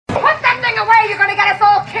the way, you're gonna get us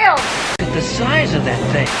all killed! The size of that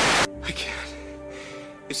thing. I can't.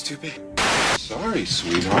 It's too big. Sorry,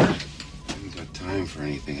 sweetheart. I haven't got time for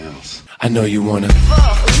anything else. I know you wanna.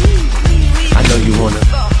 I know you wanna.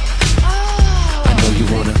 I know you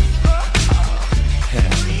wanna.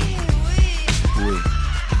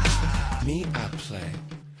 Me, I play.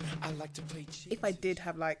 I like to play cheats. If I did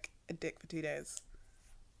have like a dick for 2 days,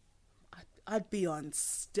 I'd be on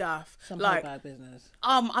stuff. Some like bad business.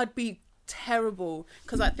 I'd be terrible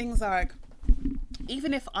because like things like,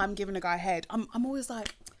 even if I'm giving a guy head, I'm always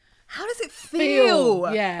like, how does it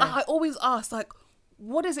feel? Yeah. Like, I always ask, like,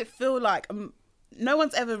 what does it feel like? No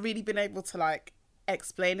one's ever really been able to like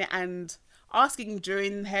explain it, and asking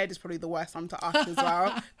during head is probably the worst time to ask as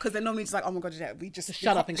well, because they're normally just like, oh my god, yeah, we just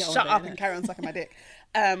shut up and get on shut with it, up and carry on sucking my dick.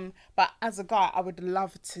 But as a guy, I would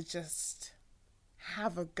love to just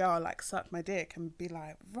have a girl like suck my dick and be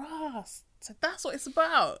like, Ross, so that's what it's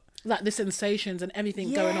about. Like the sensations and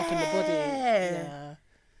everything going off in the body. Yeah.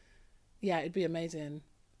 Yeah, it'd be amazing.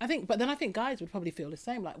 I think guys would probably feel the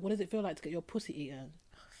same. Like, what does it feel like to get your pussy eaten?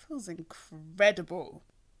 Feels incredible.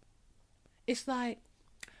 It's like,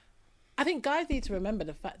 I think guys need to remember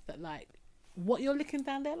the fact that like what you're licking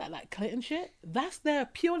down there, like clit and shit, that's there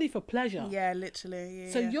purely for pleasure. Yeah, literally.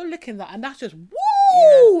 Yeah, So yeah. you're licking that, and that's just woo.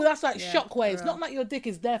 Yeah. That's like Yeah, shockwaves. for Not real. like your dick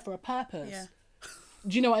is there for a purpose. Yeah.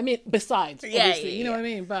 Do you know what I mean? Besides, Yeah, obviously, yeah, you know yeah. what I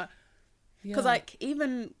mean. But Because like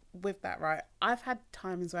even with that, right, I've had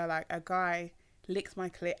times where like a guy licks my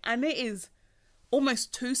clit and it is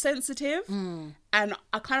almost too sensitive, and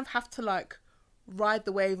I kind of have to like ride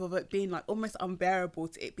the wave of it being like almost unbearable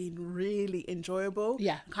to it being really enjoyable.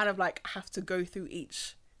 Yeah. Kind of like have to go through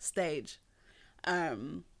each stage.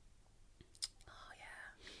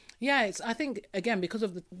 Yeah, it's. I think again because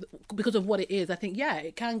of what it is. I think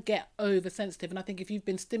it can get oversensitive, and I think if you've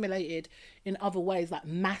been stimulated in other ways like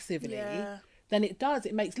massively, Yeah. then it does.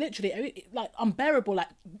 It makes literally like unbearable. Like,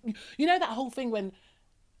 you know that whole thing when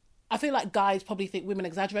I feel like guys probably think women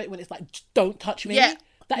exaggerate when it's like, don't touch me. Yeah.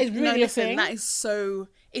 That is really a listen, thing. that is so.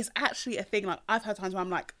 It's actually a thing. Like I've had times where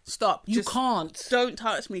I'm like, stop. You can't. Don't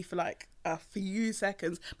touch me for like a few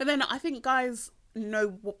seconds. But then I think guys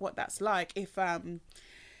know what that's like. If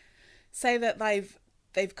say that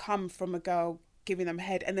they've come from a girl giving them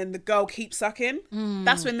head, and then the girl keeps sucking.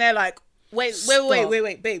 That's when they're like, wait,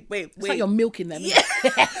 babe. It's like you're milking them. Yeah.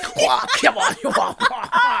 Come on.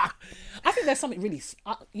 I think there's something really,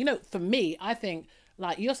 for me, I think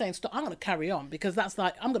like you're saying, stop. I'm going to carry on because that's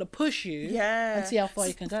like, I'm going to push you and see how far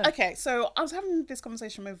you can go. Okay, so I was having this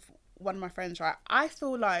conversation with one of my friends, right? I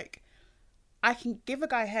feel like I can give a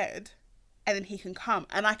guy head and then he can come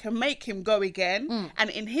and I can make him go again. And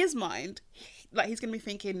in his mind, like he's going to be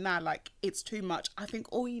thinking, nah, like it's too much. I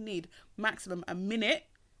think all you need maximum a minute.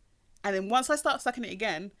 And then once I start sucking it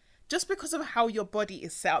again, just because of how your body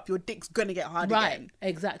is set up, your dick's going to get hard again.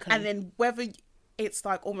 Exactly. And then whether it's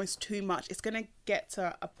like almost too much, it's going to get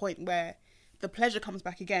to a point where the pleasure comes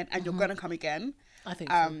back again and you're going to come again. I think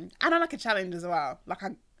so. And I like a challenge as well. Like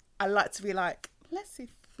I like to be like, let's see if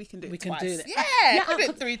we can do it twice. can do that. Yeah, I can do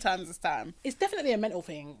it 3 times this time. It's definitely a mental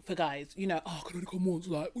thing for guys. You know, I can only come once.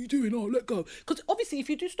 Like, what are you doing? Oh, let go. Because obviously, if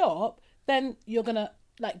you do stop, then you're gonna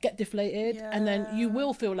like get deflated, and then you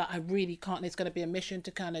will feel like I really can't. It's gonna be a mission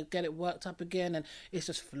to kind of get it worked up again, and it's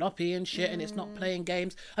just floppy and shit, and it's not playing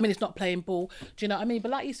games. I mean, it's not playing ball. Do you know what I mean?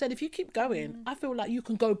 But like you said, if you keep going, I feel like you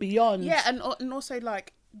can go beyond. Yeah, and also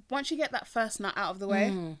like once you get that first nut out of the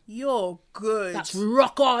way, you're good. That's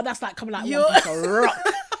rock on. That's like coming out You're- one piece of rock.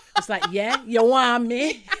 It's like, yeah, you want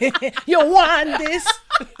me, you want this,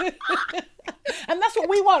 and that's what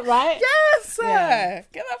we want, right? Yes, sir. Yeah.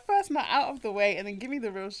 Get that first nut out of the way and then give me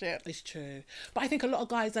the real shit. It's true. But I think a lot of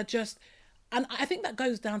guys are just, and I think that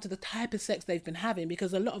goes down to the type of sex they've been having,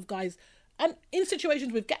 because a lot of guys, and in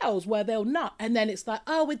situations with girls where they'll nut and then it's like,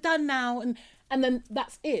 oh, we're done now. And then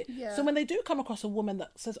that's it. Yeah. So when they do come across a woman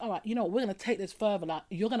that says, all right, you know what, we're going to take this further, like,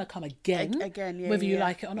 you're going to come again. Again, yeah, whether you yeah,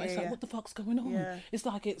 like it or not. yeah, It's like, yeah. what the fuck's going on? Yeah. It's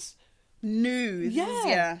like, it's, News. yeah.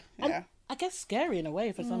 Yeah. And I guess scary in a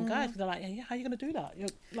way for some guys, because they're like, yeah, how are you going to do that? You're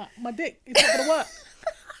like, my dick, it's not going to work.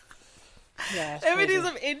 Yeah, it's Let me do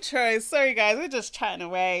crazy. some intros. Sorry, guys, we're just chatting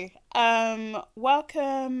away.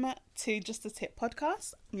 Welcome to Just a Tip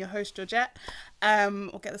podcast. I'm your host, Georgette.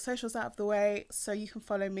 We'll get the socials out of the way, so you can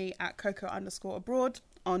follow me at Coco_abroad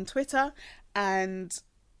on Twitter and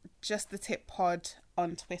Just the Tip Pod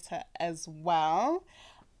on Twitter as well.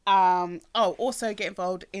 Also get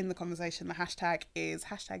involved in the conversation. The hashtag is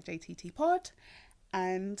 #JTTPod.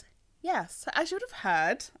 And yes, so as you would have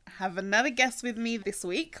heard, I have another guest with me this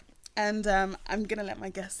week. And I'm going to let my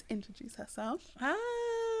guest introduce herself.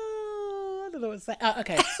 I don't know what to say.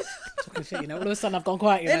 Okay. Talking shit, you know. All of a sudden I've gone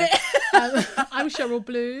quiet, you know. I'm Cheryl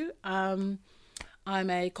Blue. I'm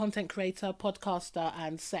a content creator, podcaster,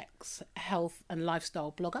 and sex, health, and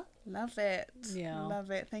lifestyle blogger. Love it. Yeah.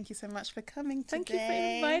 Love it. Thank you so much for coming today. Thank you for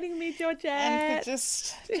inviting me, Georgette. And for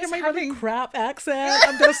just my having... really crap accent.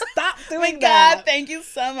 I'm going to stop doing my that. God, thank you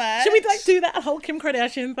so much. Should we like do that whole Kim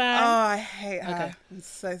Kardashian thing? Oh, I hate her. Okay. I'm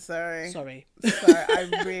so sorry. Sorry.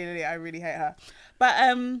 I really hate her. But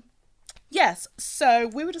yes,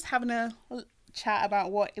 so we were just having a chat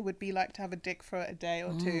about what it would be like to have a dick for a day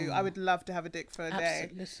or two. I would love to have a dick for a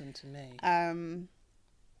day. Listen to me.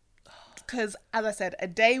 Because as I said, a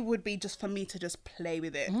day would be just for me to just play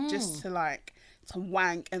with it, just to like to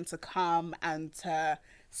wank and to come and to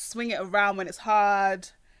swing it around when it's hard.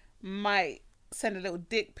 Might send a little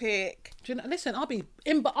dick pic. Do you know, listen, I'll be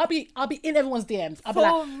in everyone's DMs. I'll be For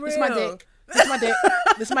like, this is my real. dick. This is my dick.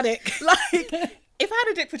 This is my dick. Like, if I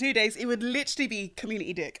had a dick for 2 days, it would literally be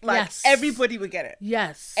community dick. Like, Yes. everybody would get it.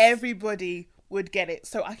 Yes. Everybody would get it.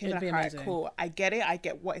 So I can It'd be be like, all right, amazing. cool. I get it. I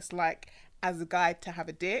get what it's like as a guy to have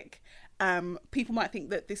a dick. People might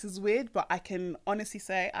think that this is weird, but I can honestly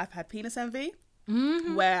say I've had penis envy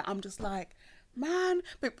where I'm just like, man,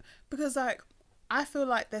 because like, I feel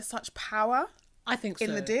like there's such power I think so.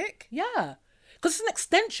 in the dick. Yeah. Because it's an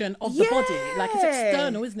extension of the body. Like, it's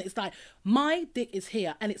external, isn't it? It's like, my dick is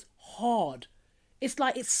here and it's hard. It's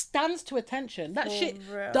like, it stands to attention. That shit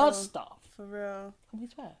real. does stuff. For real. Can we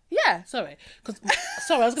swear? Yeah. Sorry.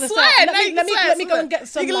 Sorry, I was going to Swear, say, no, let me go and get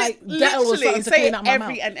some, You can like, literally Dettol or something to say clean out my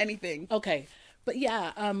every mouth. and anything. Okay. But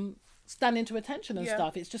yeah, standing to attention and Yeah.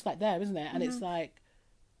 stuff, it's just like there, isn't it? And it's like,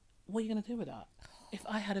 what are you going to do with that? If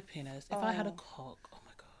I had a penis, if I had a cock, oh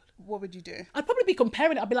my God. What would you do? I'd probably be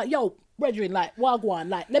comparing it. I'd be like, yo, brethren, like, wagwan,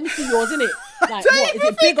 like, let me see yours, innit? Like, Don't what, is even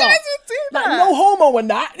it think bigger? guys would do Like, that. no homo in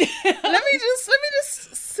that. let me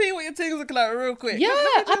just see what your things look like real quick. Yeah,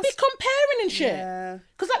 Let me I'd be comparing and shit. Yeah.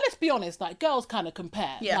 Because, like, let's be honest, like, girls kind of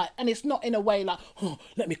compare. Yeah. Like, and it's not in a way like, oh,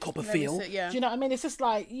 let me cop a me feel. see, yeah. Do you know what I mean? It's just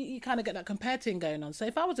like, you kind of get that compare thing going on. So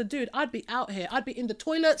if I was a dude, I'd be out here. I'd be in the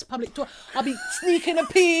toilets, public toilet. I'd be sneaking a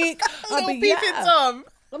peek. I'd Little be, peeping Tom.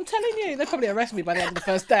 I'm telling you, they'd probably arrest me by the end of the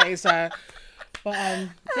first day, so... But, yeah,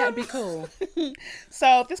 it'd be cool.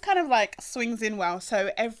 So this kind of like swings in well. So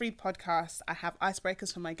every podcast I have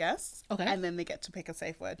icebreakers for my guests. Okay. And then they get to pick a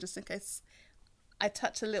safe word just in case I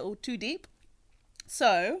touch a little too deep.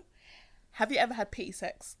 So, have you ever had pity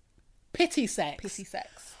sex? Pity sex. Pity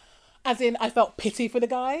sex. As in, I felt pity for the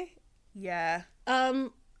guy? Yeah.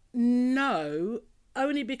 No,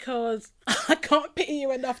 only because I can't pity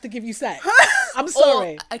you enough to give you sex. I'm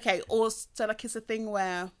sorry. Or so like it's a thing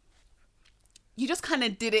where you just kind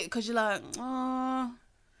of did it because you're like, oh,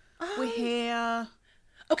 we're here.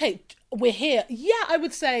 Okay, we're here. Yeah, I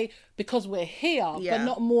would say because we're here, Yeah. but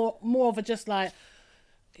not more of a just like,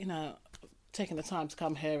 you know, taking the time to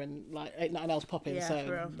come here and like ain't nothing else popping, Yeah, so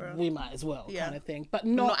for real. we might as well Yeah. kind of thing. But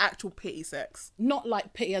Not not actual pity sex.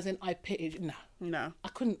 like pity as in I pitied. No, No. I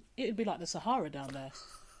couldn't. It would be like the Sahara down there.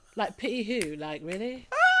 Like pity who? Like really?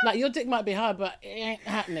 Like your dick might be hard, but it ain't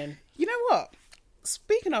happening. You know what?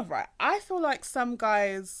 Speaking of, right, I feel like some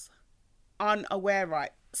guys aren't aware,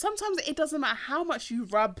 right? Sometimes it doesn't matter how much you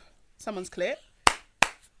rub someone's clit.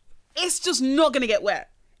 It's just not going to get wet.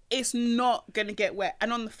 It's not going to get wet.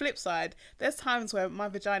 And on the flip side, there's times where my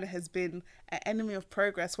vagina has been an enemy of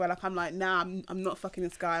progress where like I'm like, nah, I'm not fucking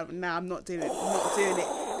this guy. Nah, I'm not doing it. I'm not doing it.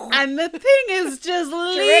 And the thing is just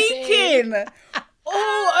leaking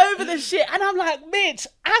all over the shit. And I'm like, bitch,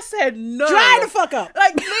 I said no. Dry the fuck up.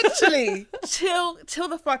 Like literally, chill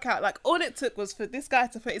the fuck out. Like all it took was for this guy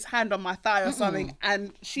to put his hand on my thigh or something,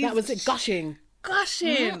 and she's That was it gushing.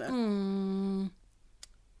 gushing.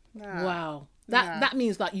 Nah. Wow. That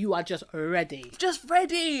means that you are just ready. Just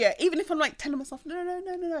ready. Even if I'm like telling myself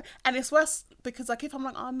no. And it's worse because like if I'm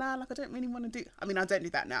like, oh nah, like I don't really want to do. I mean, I don't do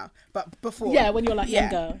that now, but before. Yeah, when you're like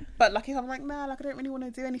younger. But like if I'm like, nah, like I don't really want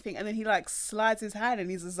to do anything, and then he like slides his hand and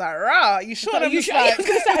he's just like, rah, you sure? Are you sure? I was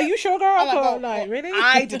gonna say, are you sure, girl? I'm like, Or, oh, like, really?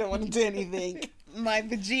 I didn't want to do anything. My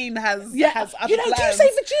vagine has other you know, plans. do you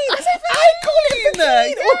say vagine? I say vagine.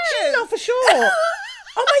 Vagine or Yes. Gina for sure.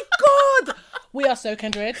 Oh my god, we are so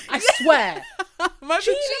kindred. I swear. My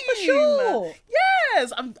Gina for vagine. sure.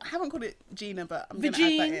 Yes, I haven't called it Gina, but I'm gonna add that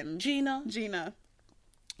Vagine, in. Gina.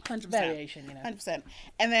 100%. Variation, you know. 100%.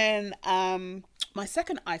 And then my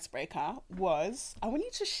second icebreaker was I want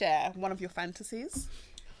you to share one of your fantasies.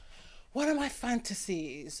 One of my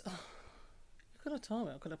fantasies. Oh, you could have told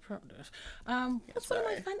me. I could have prepped this. What's one of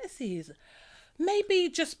my sorry. fantasies? Maybe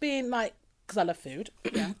just being like, because I love food,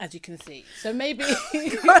 as you can see. So maybe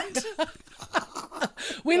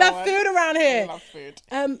We love food around here. I love food.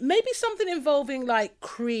 Maybe something involving like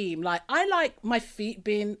cream. Like I like my feet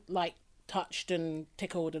being like touched and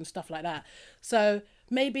tickled and stuff like that. So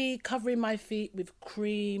maybe covering my feet with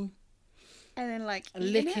cream And then like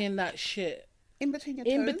licking that shit in between your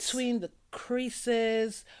toes. in between the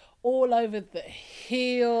creases, all over the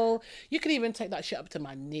heel. You can even take that shit up to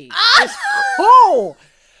my knee. It's cool.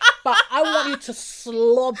 But I want you to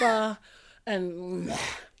slobber and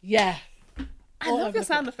yeah. I love your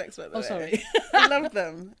sound effects, by the way. Oh, sorry. I love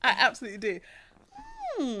them. I absolutely do.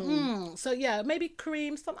 So yeah, maybe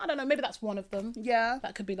cream. I don't know. Maybe that's one of them. Yeah.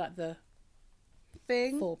 That could be like the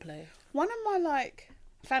Thing. foreplay. One of my like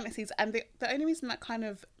fantasies, and the only reason that kind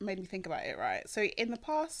of made me think about it, right? So in the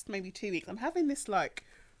past maybe 2 weeks, I'm having this like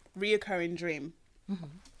reoccurring dream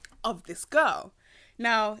of this girl.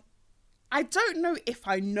 Now, I don't know if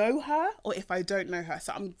I know her or if I don't know her.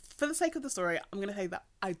 So for the sake of the story, I'm going to say that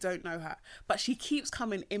I don't know her. But she keeps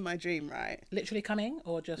coming in my dream, right? Literally coming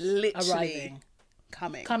or just Literally arriving?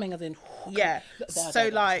 coming. Coming as in... Yeah. There, So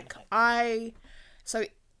there. like so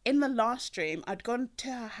in the last dream, I'd gone to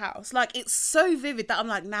her house. Like it's so vivid that I'm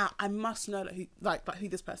like, now I must know who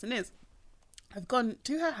this person is. I've gone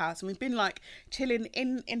to her house and we've been like chilling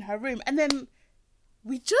in her room, and then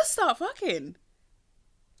we just start fucking.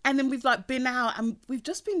 And then we've like been out and we've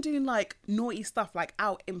just been doing like naughty stuff like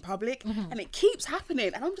out in public, and it keeps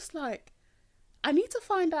happening. And I'm just like, I need to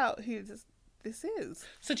find out who this is.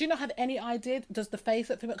 So do you not have any idea? Does the face...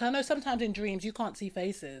 Because I know sometimes in dreams you can't see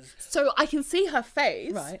faces. So I can see her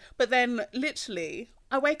face, Right. but then literally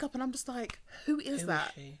I wake up and I'm just like, who is Who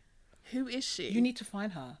that? is she? Who is she? You need to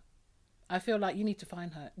find her. I feel like you need to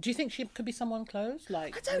find her. Do you think she could be someone close?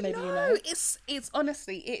 Like I don't maybe know. you know. It's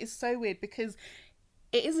honestly, it is so weird because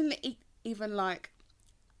it isn't even like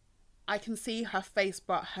I can see her face,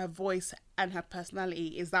 but her voice and her personality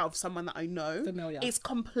is that of someone that I know. Familiar. It's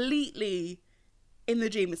completely in the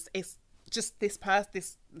dream. It's just this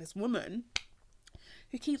woman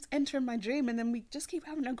who keeps entering my dream, and then we just keep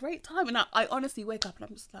having a great time. And I honestly wake up and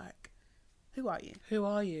I'm just like, who are you? Who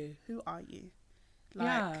are you? Who are you? Like,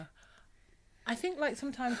 Yeah. I think like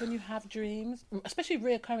sometimes when you have dreams, especially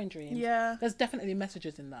reoccurring dreams, Yeah. there's definitely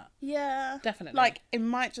messages in that. yeah, Definitely. Like it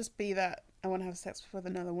might just be that I want to have sex with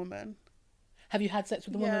another woman. Have you had sex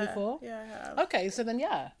with a woman before? Yeah, I have. Okay, so then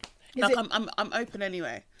yeah. Is Like it I'm open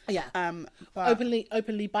anyway. yeah. But Openly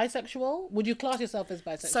bisexual? Would you class yourself as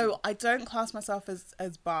bisexual? so I don't class myself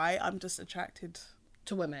as bi. I'm just attracted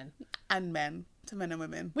to women, to men and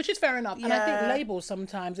women. which is fair enough. And I think Yeah. labels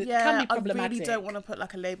sometimes it Yeah, can be problematic. I really don't want to put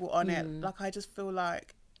like a label on it. Like I just feel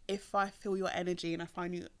like if I feel your energy and I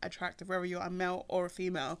find you attractive, whether you're a male or a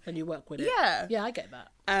female, When you work with it. Yeah. Yeah, I get that.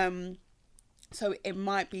 so it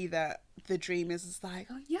might be that the dream is like,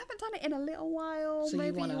 oh, you haven't done it in a little while. So you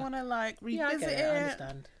Maybe you wanna- want to like Yeah, I revisit get it. it. I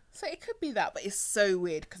understand. So it could be that, but it's so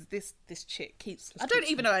weird because this chick keeps. I don't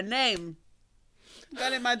even know her name.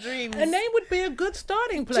 Got in my dreams. A name would be a good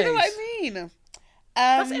starting place. Do you know what I mean?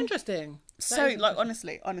 That's interesting. That So is like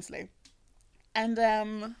honestly,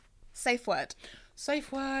 and safe word.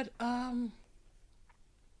 safe word.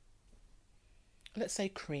 Let's say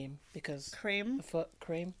cream because Cream. the foot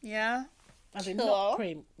cream. Yeah. As in Sure. not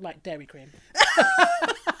cream, like dairy cream.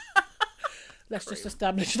 Let's just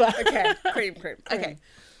establish that. Okay. Cream. Okay.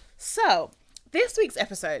 So this week's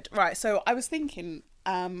episode, right? So I was thinking,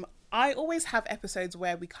 I always have episodes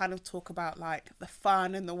where we kind of talk about like the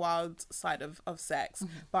fun and the wild side of sex,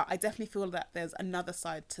 but I definitely feel that there's another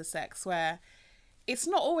side to sex where it's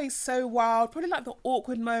not always so wild. Probably like the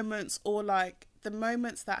awkward moments or like the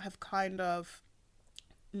moments that have kind of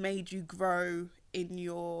made you grow in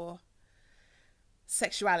your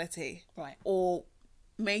sexuality, Right. or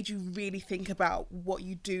made you really think about what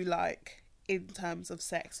you do like in terms of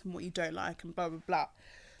sex and what you don't like and blah blah blah.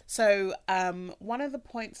 So one of the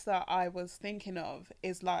points that I was thinking of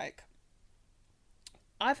is like,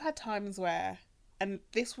 I've had times where, and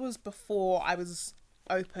this was before I was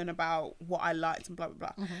open about what I liked and blah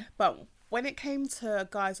blah blah, but when it came to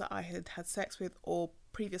guys that I had had sex with or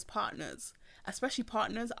previous partners, especially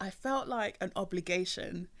partners, I felt like an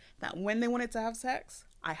obligation that when they wanted to have sex,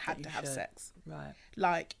 I had to have should. sex. Right.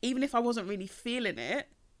 Like, even if I wasn't really feeling it,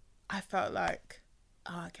 I felt like,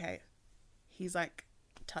 oh, okay, he's like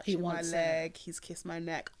touching my wants it. leg, he's kissed my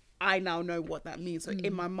neck. I now know what that means. So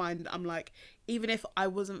in my mind, I'm like, even if I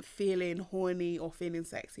wasn't feeling horny or feeling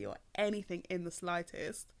sexy or anything in the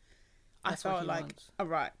slightest, That's I what felt he like, wants. all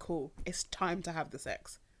right, cool, it's time to have the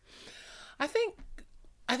sex. I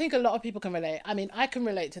think a lot of people can relate. I mean, I can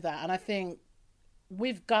relate to that, and I think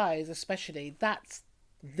with guys especially, that's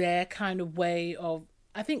their kind of way of.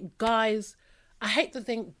 I think guys I hate to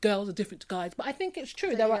think girls are different to guys, but I think it's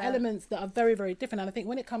true. There are elements that are very, very different. And I think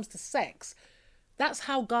when it comes to sex, that's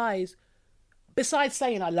how guys, besides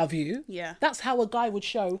saying I love you, that's how a guy would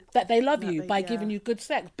show that they love you, by giving you good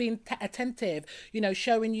sex, being attentive, you know,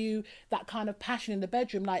 showing you that kind of passion in the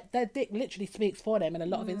bedroom. Like, their dick literally speaks for them in a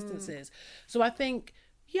lot of instances. So I think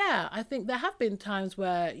there have been times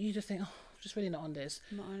where you just think, oh, I'm just really not on this.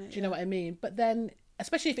 Not on it, do you know what I mean? But then,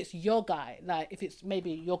 especially if it's your guy, like if it's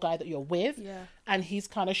maybe your guy that you're with, and he's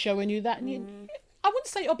kind of showing you that, and I wouldn't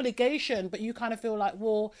say obligation, but you kind of feel like,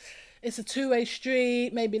 well, it's a two-way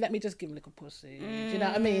street, maybe let me just give him a little pussy. Do you know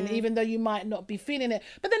what I mean? Even though you might not be feeling it.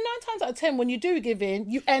 But then 9 times out of 10, when you do give in,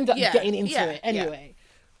 you end up getting into it anyway.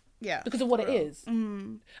 Yeah. Because of what it is.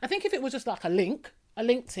 I think if it was just like a link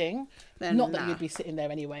thing, then not that you'd be sitting there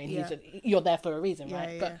anyway, and you're there for a reason,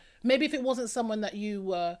 right? But maybe if it wasn't someone that you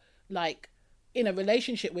were like in a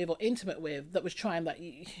relationship with or intimate with that was trying that,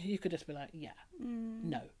 you could just be like,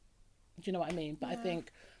 no. Do you know what I mean? But I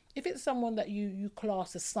think if it's someone that you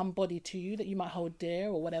class as somebody to you that you might hold dear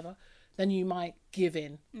or whatever, then you might give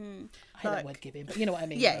in. I hate that word give in, but you know what I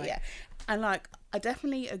mean. Yeah. And like, I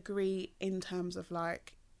definitely agree in terms of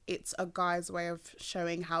like, it's a guy's way of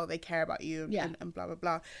showing how they care about you and blah, blah,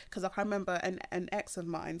 blah. Because like, I remember an ex of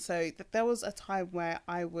mine. So there was a time where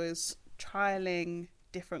I was trialing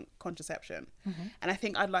different contraception, and I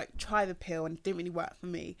think I'd like try the pill and it didn't really work for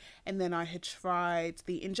me, and then I had tried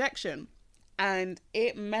the injection and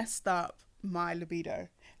it messed up my libido.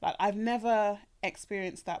 Like, I've never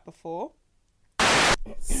experienced that before,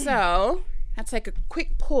 so I'll take a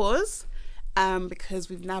quick pause because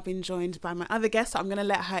we've now been joined by my other guest. So I'm going to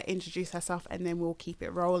let her introduce herself and then we'll keep it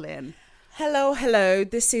rolling. Hello,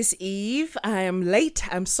 this is Eve. I am late,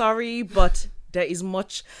 I'm sorry, but there is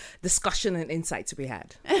much discussion and insight to be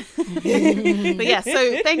had. But yeah,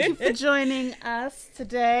 so thank you for joining us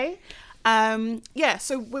today.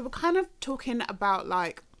 So we were kind of talking about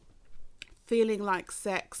like feeling like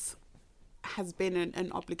sex has been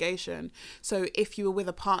an obligation. So if you were with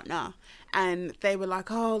a partner and they were like,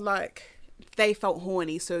 oh, like they felt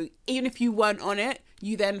horny, so even if you weren't on it,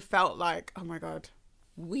 you then felt like, oh my God,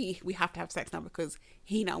 we have to have sex now because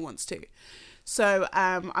he now wants to. So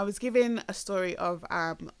I was given a story of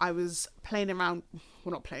I was playing around.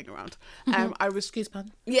 Well, not playing around. I was excuse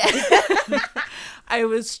pun. Yeah. I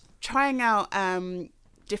was trying out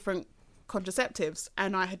different contraceptives,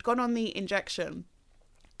 and I had gone on the injection,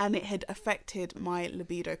 and it had affected my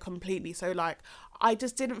libido completely. So like, I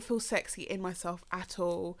just didn't feel sexy in myself at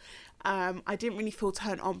all. I didn't really feel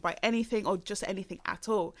turned on by anything or just anything at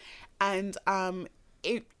all, and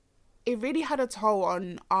it really had a toll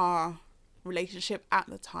on our relationship at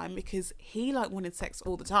the time, because he like wanted sex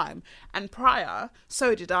all the time, and prior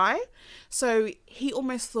so did I. So he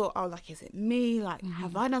almost thought, oh, like, is it me? Like,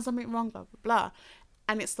 have I done something wrong? Blah blah blah.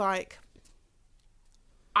 And it's like,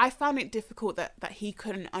 I found it difficult that he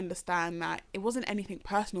couldn't understand that it wasn't anything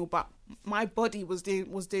personal, but my body was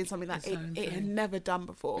doing something that it had never done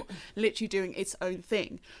before, literally doing its own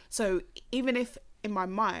thing. So even if in my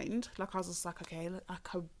mind, like, I was just like, okay, look, I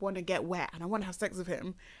want to get wet and I want to have sex with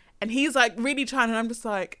him, and he's like really trying, and I'm just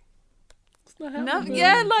like, it's not happening.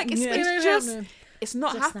 It's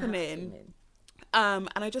not happening. And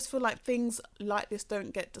I just feel like things like this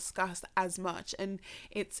don't get discussed as much, and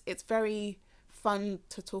it's very fun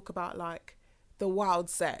to talk about like the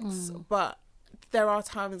wild sex, but there are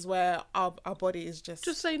times where our body is just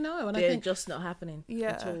say no, and I they're think just not happening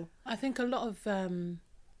at all. I think a lot of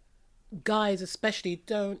guys especially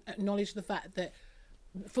don't acknowledge the fact that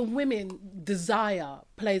for women, desire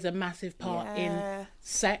plays a massive part in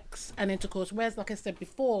sex and intercourse, whereas, like I said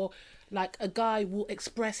before, like a guy will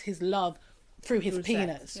express his love through his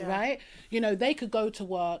penis, right? You know, they could go to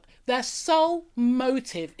work, their sole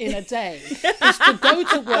motive in a day is to go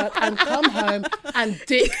to work and come home and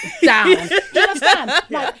dick down. Do you understand?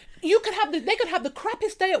 Like, they could have the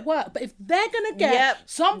crappiest day at work, but if they're gonna get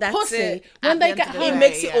some pussy when they get home, it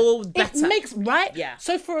makes it all better. It makes, right? Yeah.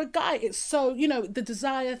 So for a guy, it's so, you know, the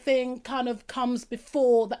desire thing kind of comes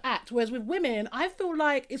before the act. Whereas with women, I feel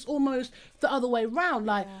like it's almost the other way around.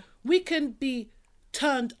 Like, we can be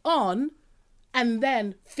turned on and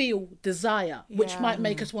then feel desire, which might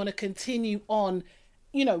make us want to continue on,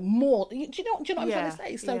 you know, more. Do you know what I'm trying to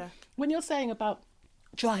say? So when you're saying about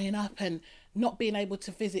drying up and not being able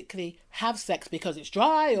to physically have sex because it's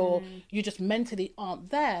dry or you just mentally aren't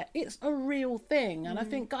there, it's a real thing. And I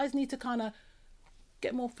think guys need to kind of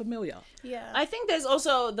get more familiar. Yeah. I think there's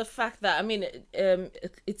also the fact that, I mean,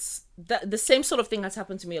 it's the same sort of thing has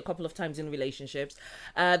happened to me a couple of times in relationships.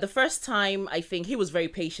 The first time, I think he was very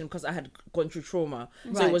patient because I had gone through trauma. So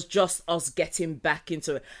it Right. was just us getting back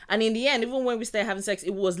into it. And in the end, even when we started having sex,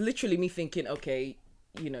 it was literally me thinking, okay,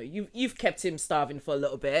 you know, you've kept him starving for a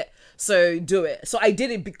little bit, so do it. So I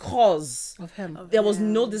did it because Of him. there was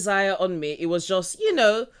no desire on me. It was just, you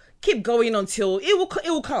know, keep going until it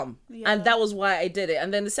will come. And that was why I did it.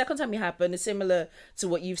 And then the second time it happened is similar to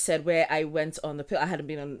what you've said, where I went on the pill. I hadn't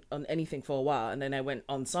been on anything for a while, and then I went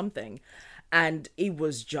on something, and it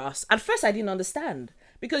was just, at first I didn't understand,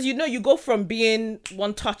 because, you know, you go from being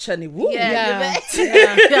one touch and it, woo, Yeah.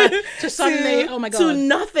 Yeah. To suddenly, oh my God. to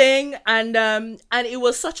nothing. And it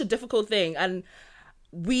was such a difficult thing. And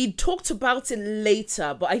we talked about it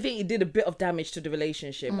later, but I think it did a bit of damage to the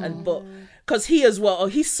relationship. And but because he as well,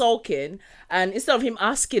 he's sulking, and instead of him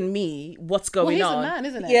asking me what's going he's a on, man,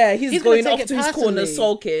 isn't it? yeah, he's He's gonna going take off it to his corner personally.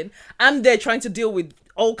 sulking. I'm there trying to deal with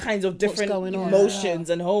all kinds of different going on? emotions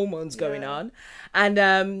and hormones going on.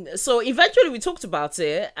 And so eventually we talked about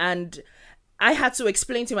it, and I had to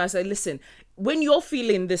explain to him. I said, listen, when you're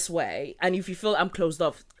feeling this way, and if you feel I'm closed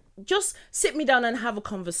off, just sit me down and have a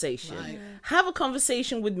conversation. Have a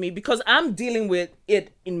conversation with me, because I'm dealing with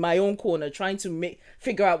it in my own corner, trying to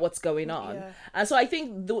figure out what's going on. And so I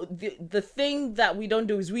think the thing that we don't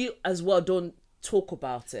do is we as well don't talk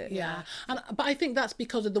about it. Yeah, but I think that's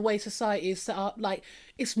because of the way society is set up. Like,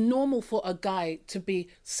 it's normal for a guy to be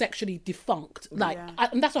sexually defunct. Like,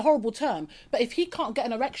 and that's a horrible term. But if he can't get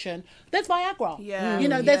an erection, there's Viagra. Yeah. You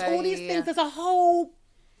know, there's Yeah, all these yeah, things. yeah. There's a whole,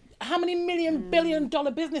 how many $billion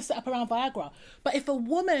business set up around Viagra. But if a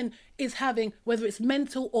woman is having, whether it's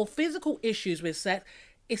mental or physical issues with sex,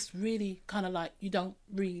 it's really kind of like, you don't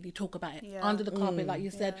really talk about it under the carpet, like you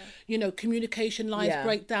said. You know, communication lines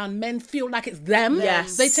break down. Men feel like it's them.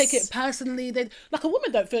 Yes. They take it personally. They, like, a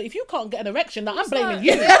woman don't feel, if you can't get an erection, like, I'm blaming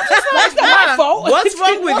you. It's not my fault. What's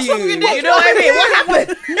wrong with you? You know what I mean? What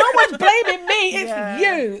happened? No one's blaming me. It's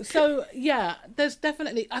you. So yeah, there's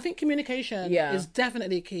definitely, I think communication is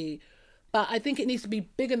definitely key. But I think it needs to be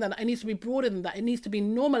bigger than that. It needs to be broader than that. It needs to be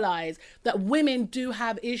normalized that women do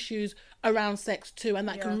have issues around sex too, and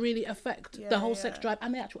that can really affect the whole sex drive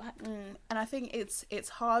and the actual act. And I think it's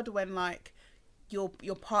hard when, like, your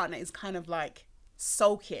partner is kind of like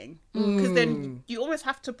sulking, because then you almost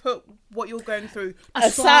have to put what you're going through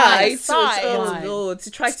Aside. aside To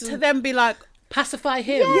try to then be like, Pacify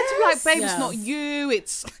him. to be like, babe, Yes. it's not you,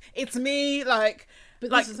 it's me, like,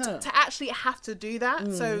 But like this is it. to actually have to do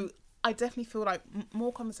that. So I definitely feel like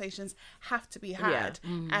more conversations have to be had,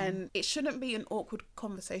 and it shouldn't be an awkward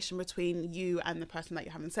conversation between you and the person that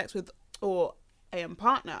you're having sex with, or a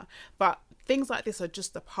partner. But things like this are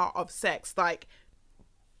just a part of sex. Like,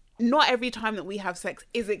 not every time that we have sex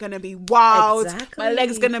is it going to be wild. Exactly. My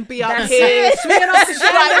leg's going to be up That's here. it. Swinging off the Like,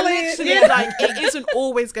 chandelier. literally, like, it isn't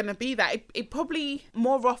always going to be that. It probably,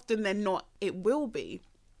 more often than not, it will be.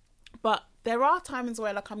 But there are times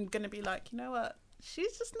where, like, I'm going to be like, you know what?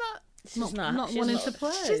 She's just not. She's not wanting to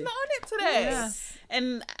play. She's not on it today. Yes.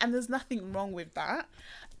 And there's nothing wrong with that.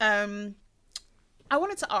 I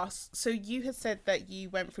wanted to ask, so you had said that you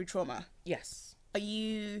went through trauma. Yes. Are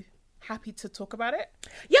you happy to talk about it?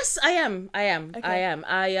 Yes, I am. Okay.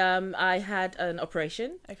 I had an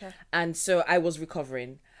operation. Okay. And so I was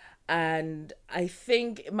recovering. And I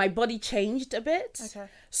think my body changed a bit. Okay.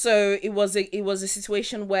 So it was a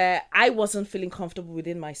situation where I wasn't feeling comfortable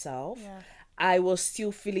within myself. Yeah. I was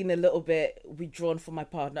still feeling a little bit withdrawn from my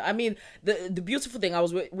partner. I mean, the beautiful thing, I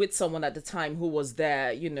was with someone at the time who was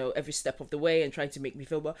there, you know, every step of the way and trying to make me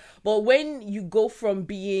feel better. But when you go from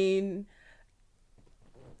being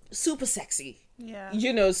super sexy,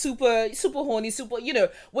 you know, super horny, you know,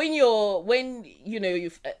 when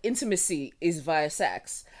intimacy is via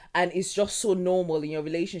sex and it's just so normal in your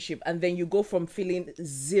relationship, and then you go from feeling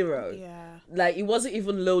zero, like it wasn't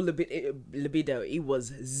even low libido, it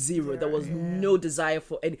was zero. There was no desire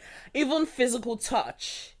for any, even physical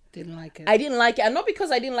touch. Didn't like it. I didn't like it, and not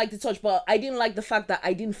because I didn't like the touch, but I didn't like the fact that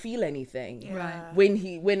I didn't feel anything. Right.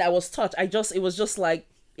 When I was touched, it was just like,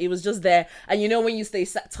 it was just there. And you know, when you stay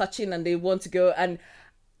touching and they want to go, and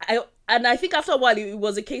I think after a while it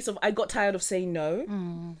was a case of I got tired of saying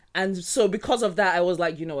no, and so because of that I was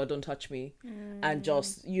like, you know what, don't touch me, and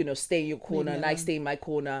just, you know, stay in your corner, and I stay in my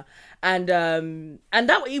corner, and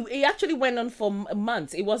that it actually went on for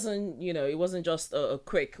months. It wasn't just a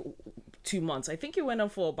quick 2 months. I think it went on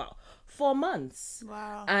for about 4 months.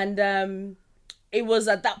 Wow. And it was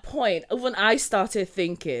at that point when I started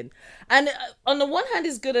thinking, and on the one hand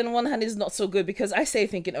it's good and on one hand it's not so good, because I say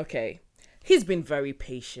thinking, okay, he's been very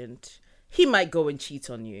patient. he might go and cheat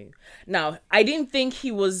on you. Now, I didn't think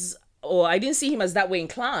he was, or I didn't see him as that way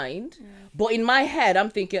inclined. But in my head, I'm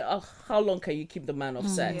thinking, oh, how long can you keep the man off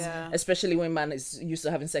sex? Yeah. Especially when man is used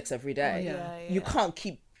to having sex every day. Yeah. You can't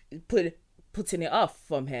keep putting it off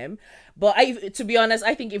from him. But to be honest,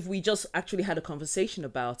 I think if we just actually had a conversation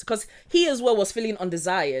about, because he as well was feeling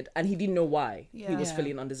undesired and he didn't know why he was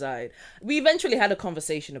feeling undesired. We eventually had a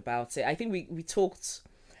conversation about it. I think we talked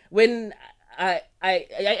when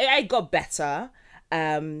I got better.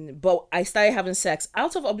 But I started having sex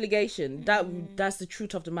out of obligation. That's the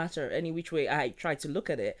truth of the matter. Any which way I tried to look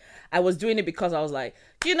at it, I was doing it because I was like,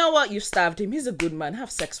 do you know what? You starved him. He's a good man.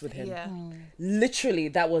 Have sex with him. Yeah. Literally,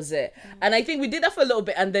 that was it. And I think we did that for a little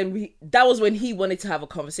bit, and then that was when he wanted to have a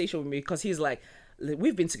conversation with me, because he's like,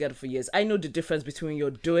 we've been together for years. I know the difference between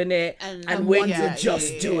you're doing it and when you're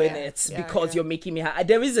just doing it because you're making me happy.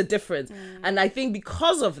 There is a difference. And I think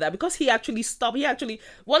because of that, because he actually stopped,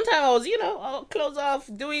 one time I was, I'll close off,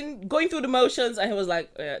 going through the motions, and he was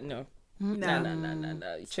like, no,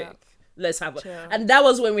 chick, let's have it. And that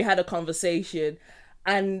was when we had a conversation,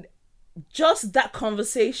 and just that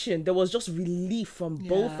conversation, there was just relief from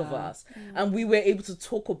both of us, and we were able to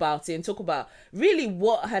talk about it and talk about really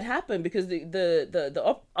what had happened, because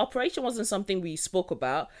the operation wasn't something we spoke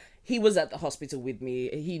about. He was at the hospital with me.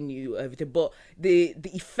 He knew everything, but the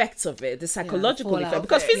effects of it, the psychological effect,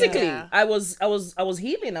 because physically I was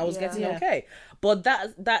healing, I was getting okay, but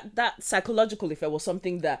that psychological effect was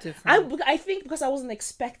something that I think, because I wasn't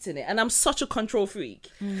expecting it, and I'm such a control freak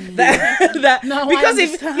that No, because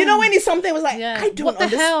if when it's something, I was like, I don't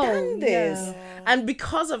understand this. Yeah. And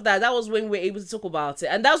because of that was when we were able to talk about it.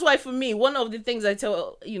 And that's why, for me, one of the things I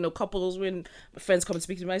tell, couples when friends come and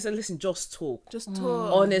speak to me, I say, listen, just talk. Just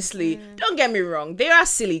talk. Honestly, don't get me wrong. They are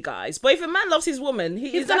silly guys. But if a man loves his woman,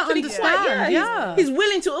 he's gonna actually understand. He's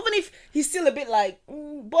willing to, even if he's still a bit like,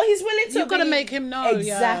 but he's willing to. You've got to make him know.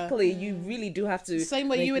 Exactly. You really do have to. Same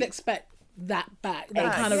way you would expect that back.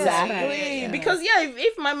 That kind of Exactly. respect. Because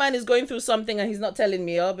if my man is going through something and he's not telling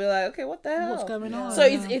me, I'll be like, okay, what the hell? What's going on? So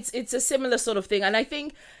it's a similar sort of thing. And I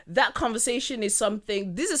think that conversation is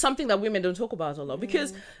something that women don't talk about a lot,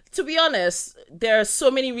 because to be honest, there are so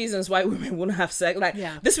many reasons why women wouldn't have sex. Like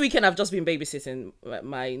this weekend, I've just been babysitting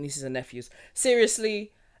my nieces and nephews.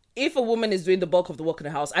 Seriously, if a woman is doing the bulk of the work in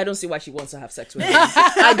the house, I don't see why she wants to have sex with me.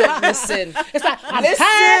 I don't listen. It's like, I'm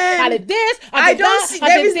tired, I did this, I did that,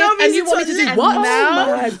 there is no reason and you want me to do what? Now,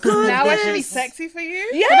 Oh my goodness. now I should be sexy for you?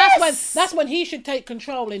 Yes. But that's when he should take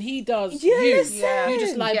control, and he does Yes. you. You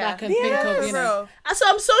just lie back and think of, So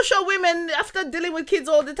I'm so sure women, after dealing with kids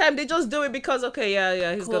all the time, they just do it because, okay,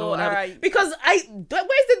 he's gonna want to have it. Because where's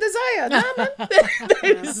the desire? Nah, man.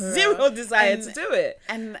 There is zero desire to do it.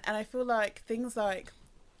 And I feel like things like,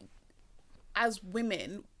 as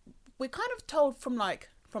women, we're kind of told from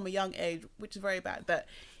a young age, which is very bad, that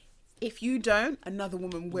if you don't, another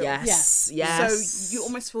woman will. Yes. So you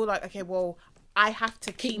almost feel like, okay, well, I have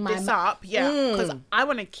to keep this up, because I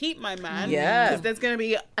want to keep my man, because there's going to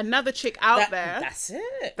be another chick out there that's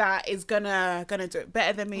it, that is gonna do it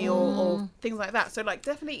better than me, or things like that. So like,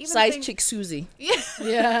 definitely even size chick Susie.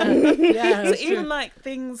 So even like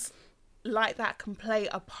things like that can play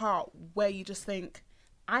a part where you just think,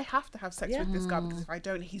 I have to have sex with this guy, because if I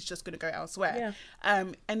don't, he's just going to go elsewhere.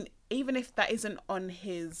 And even if that isn't on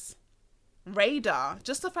his radar,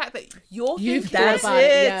 just the fact that you're thinking that's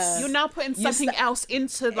it. You're now putting something else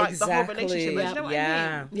into the whole relationship. You know what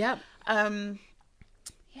I mean?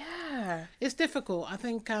 It's difficult. I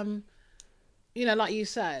think, like you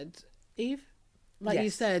said, Eve, you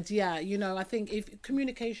said, I think if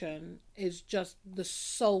communication is just the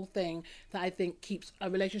sole thing that I think keeps a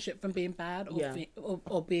relationship from being bad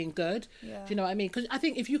or being good. Do you know what I mean? Because I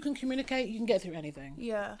think if you can communicate, you can get through anything.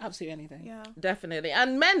 Yeah. Absolutely anything. Yeah. Definitely.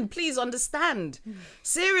 And men, please understand.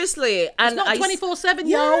 Seriously. And it's not 24/7,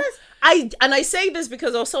 yo. I say this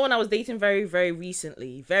because of someone I was dating very, very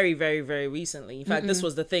recently. Very, very, very recently. In fact, this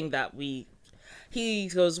was the thing that he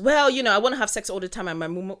goes, well, I want to have sex all the time, and my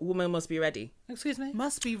woman must be ready. Excuse me?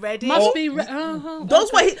 Must be ready.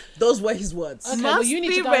 Those were his words. Okay, must you need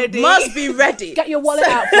be to go. ready. Must be ready. Get your wallet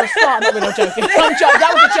out for a start. No, we're not joking. That was a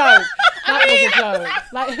joke. That was a joke.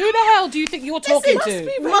 Like, who the hell do you think you're talking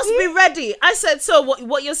to? Must be ready. I said, so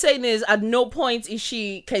what you're saying is, at no point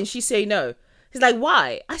can she say no? He's like,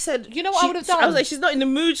 why? I said, you know what I would have done? I was like, she's not in the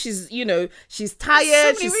mood. She's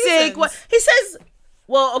tired. She's sick. He says,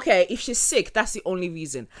 well, okay, if she's sick, that's the only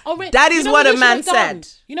reason. Oh, really? That is what a man said.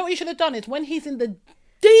 You know what you should have done is when he's in the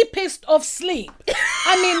deepest of sleep,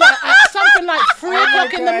 I mean, like, at something like 3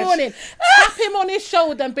 o'clock in the morning, tap him on his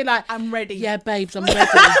shoulder and be like, I'm ready. Yeah, babes, I'm ready.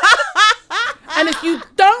 And if you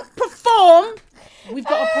don't perform, we've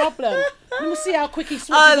got a problem. We'll see how quick he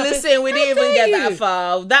switches Oh, up. listen, we didn't even get that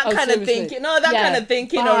far. That Oh, kind of seriously? thinking, no, that Yeah. kind of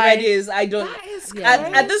thinking Bye. already is, I don't. That is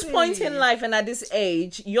At this crazy. point in life and at this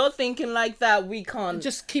age, you're thinking like that. We can't.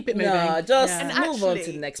 Just keep it moving. Nah, just Yeah. And move on to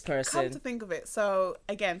actually, the next Come person. to think of it, so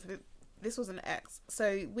again, this was an ex.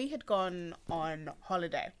 So we had gone on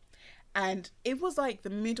holiday, and it was like the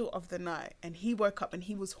middle of the night, and he woke up and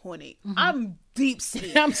he was horny. I'm deep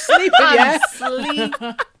sleep. I'm sleeping, I'm yeah.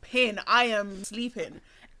 sleeping. I am sleeping,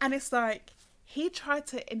 and it's like he tried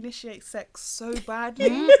to initiate sex so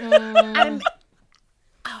badly, and.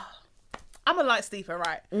 I'm a light sleeper,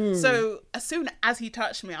 right? So as soon as he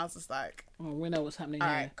touched me, I was just like, Oh, we know what's happening all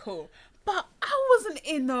here. right, cool. But I wasn't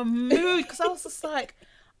in the mood because I was just like,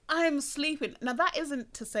 I'm sleeping. Now, that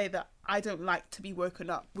isn't to say that I don't like to be woken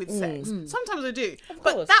up with sex. Sometimes I do.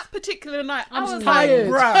 But course. that particular night, I was tired.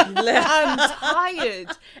 like, bruh, I'm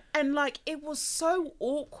tired. And like, it was so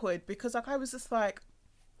awkward because like, I was just like,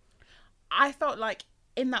 I felt like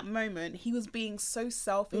in that moment, he was being so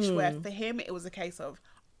selfish where for him, it was a case of,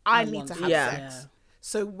 I need to have Yeah. sex. Yeah.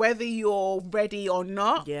 So whether you're ready or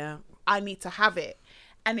not, Yeah. I need to have it.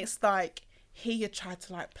 And it's like he had tried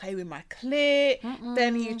to like play with my clit,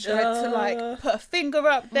 then he tried to like put a finger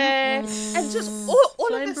up there, and just all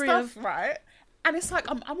of this Slumbrious. stuff, right? And it's like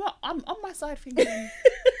I'm on my side thinking,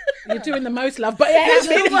 You're doing the most, love. But yeah, you're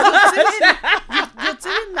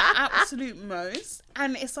doing the absolute most,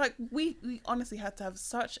 and it's like we honestly had to have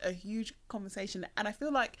such a huge conversation, and I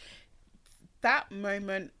feel like that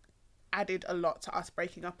moment added a lot to us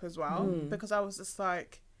breaking up as well, because I was just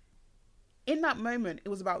like, in that moment, it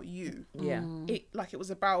was about you. Yeah. It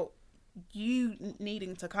was about you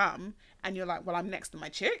needing to come, and you're like, well, I'm next to my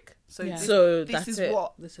chick, so Yeah. So this that's is it.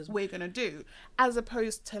 what This is- we're gonna do, as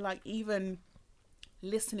opposed to like even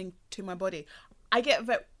listening to my body. I get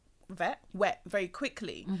wet very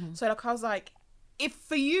quickly, so like I was like, if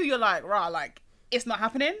for you you're like, rah, like it's not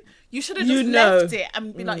happening, you should have just left it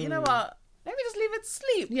and be like, you know what, let me just leave it to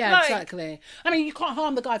sleep. Yeah, Like, exactly. I mean, you can't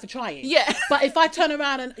harm the guy for trying. Yeah. But if I turn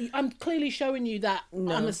around and I'm clearly showing you that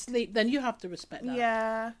I'm asleep, then you have to respect that.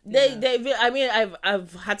 Yeah. I mean,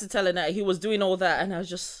 I've had to tell him that he was doing all that, and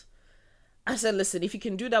I said, listen, if you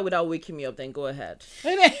can do that without waking me up, then go ahead.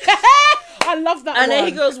 I love that. And then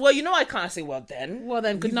one. he goes, well, you know, I can't. I say, well, then. Well,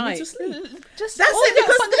 then, good leave me night. to sleep. Just That's Oh, it. yeah,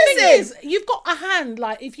 Because but the thing listen, is, you've got a hand.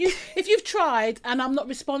 Like if you've tried and I'm not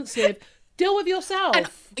responsive, deal with yourself.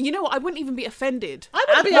 and you know what? I wouldn't even be offended. I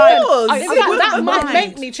would be course. offended. In fact, wouldn't that might mind.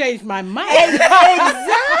 make me change my mind.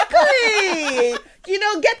 exactly. You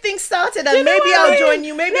know, get things started, and know maybe what I I'll mean? join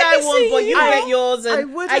you. Maybe Let I me won't, see but you you. get yours, I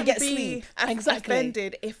and wouldn't I get be sleep. Exactly.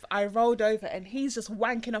 offended if I rolled over and he's just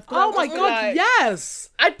wanking off. Oh my I'd god, like- yes.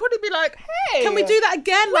 I'd probably be like, hey, Can we do that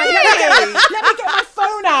again? Like, Really? let me get my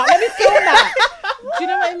phone out. Let me film that. Do you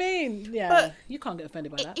know what I mean? Yeah. But- you can't get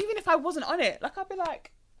offended by that. Even if I wasn't on it, like I'd be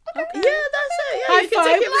like, okay. Yeah, that's it. Yeah, High you can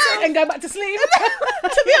take it five out. and go back to sleep.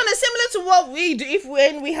 To be honest, similar to what we do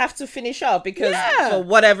when we have to finish up because Yeah. for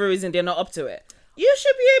whatever reason they're not up to it. You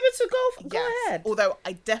should be able to go Yes. ahead. Although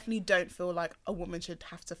I definitely don't feel like a woman should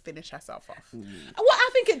have to finish herself off. Well, I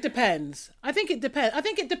think it depends. I think it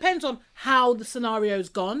depends on how the scenario's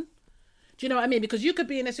gone. Do you know what I mean? Because you could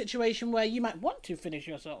be in a situation where you might want to finish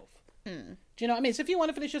yourself. Do you know what I mean? So if you want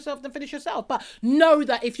to finish yourself, then finish yourself. But know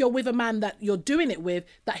that if you're with a man that you're doing it with,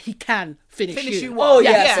 that he can finish you. Oh, Yeah,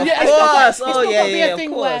 yes, yeah. of Yeah, course. it's not Oh, gonna yeah, be yeah, a of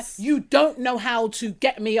thing where course. you don't know how to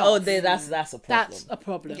get me off. Oh, that's a problem. That's a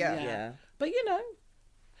problem. Yeah. Yeah. Yeah. But you know,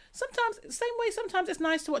 sometimes it's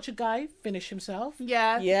nice to watch a guy finish himself.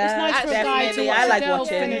 Yeah. Yeah, It's nice for a guy to definitely. watch I a like girl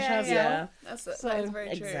watching. finish herself. Yeah, That is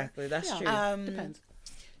very true. exactly. That's Yeah. true. Depends.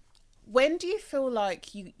 When do you feel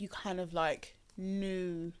like you kind of like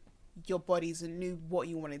knew your bodies and knew what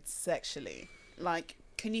you wanted sexually? Like,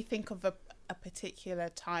 can you think of a particular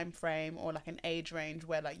time frame or like an age range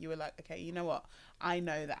where like you were like, okay, you know what? I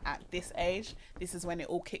know that at this age, this is when it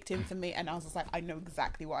all kicked in for me, and I was just like, I know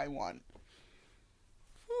exactly what I want.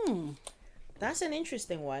 That's an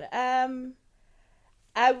interesting one.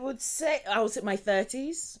 I would say my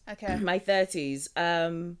 30s. Okay. My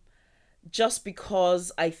 30s. Just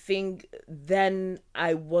because I think then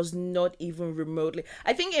I was not even remotely.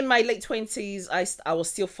 I think in my late 20s, I was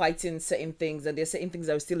still fighting certain things, and there's certain things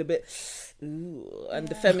I was still a bit, ooh, and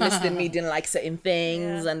the feminist in me didn't like certain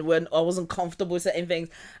things, and when I wasn't comfortable with certain things.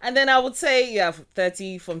 And then I would say,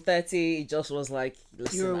 from 30, it just was like,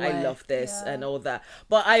 listen, You're I aware. love this and all that.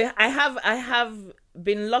 But I have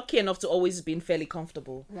been lucky enough to always been fairly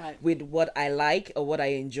comfortable with what I like or what I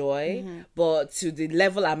enjoy. But to the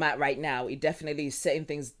level I'm at right now, it definitely, certain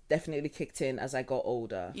things definitely kicked in as I got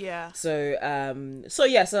older. Yeah. So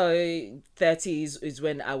 30s is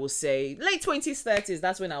when I will say, late 20s, 30s,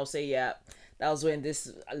 that's when I will say, yeah, that was when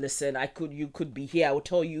you could be here. I will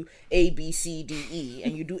tell you A, B, C, D, E,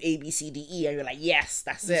 and you do A, B, C, D, E, and you're like, yes,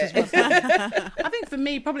 that's it. I think for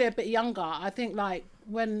me, probably a bit younger. I think like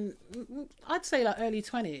when I'd say like early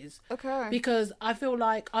 20s. Okay. Because I feel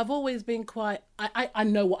like I've always been quite. I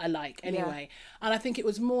know what I like anyway, and I think it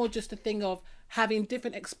was more just a thing of having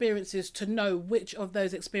different experiences to know which of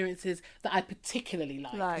those experiences that I particularly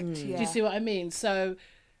liked. Yeah. Do you see what I mean? So,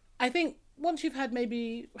 I think once you've had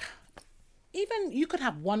maybe. Even you could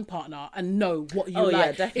have one partner and know what you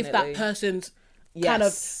like if that person's kind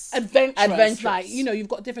of adventurous. Like, you know, you've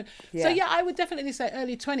got different. So yeah, I would definitely say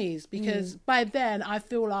early 20s because by then I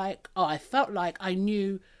felt like I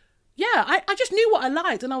knew. Yeah, I just knew what I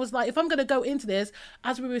liked, and I was like, if I'm going to go into this,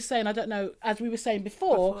 as we were saying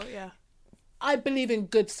before, I believe in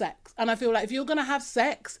good sex, and I feel like if you're going to have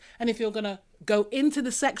sex and if you're going to go into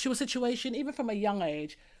the sexual situation, even from a young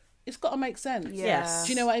age. It's got to make sense. Yes.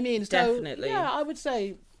 Do you know what I mean? Definitely. So, yeah, I would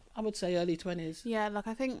say early 20s. Yeah, like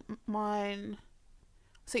I think mine.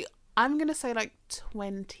 See, I'm gonna say like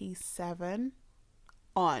 27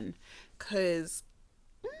 on, cause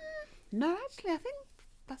no, actually, I think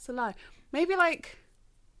that's a lie. Maybe like.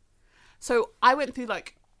 So I went through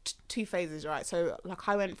like two phases, right? So like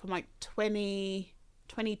I went from like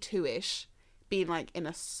 22-ish, being like in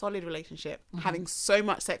a solid relationship, having so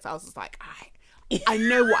much sex, I was just like, I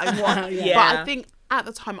know what I want. But I think at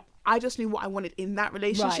the time, I just knew what I wanted in that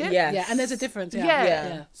relationship. Right, yes. Yeah, and there's a difference.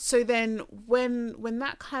 Yeah. So then when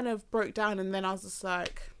that kind of broke down, and then I was just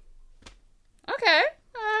like, okay,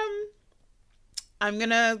 I'm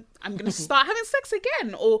gonna start having sex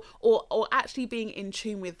again, or actually being in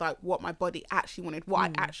tune with like what my body actually wanted, what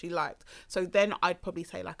I actually liked. So then I'd probably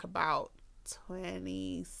say like about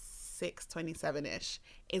 26, 27-ish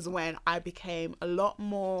is when I became a lot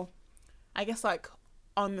more, I guess, like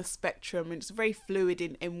on the spectrum, and it's very fluid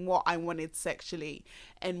in what I wanted sexually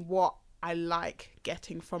and what I like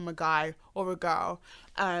getting from a guy or a girl.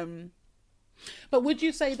 But would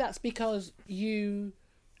you say that's because you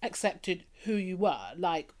accepted who you were?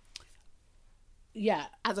 Like, yeah.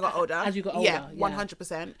 As I got older. As you got older. Yeah,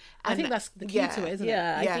 100%. I think that's the key to it, isn't it?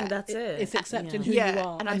 Yeah, I think that's it. It's accepting who you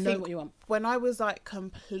are and I knowing think what you want. when I was like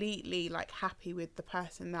completely like happy with the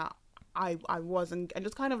person that I was and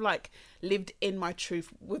just kind of like lived in my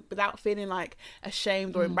truth without feeling like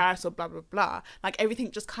ashamed or embarrassed or blah blah blah, like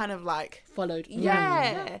everything just kind of like Followed.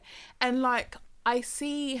 And like I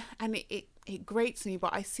see, and it grates me,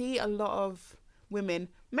 but I see a lot of women,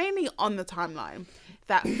 mainly on the timeline,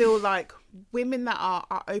 that feel like women that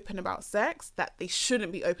are open about sex, that they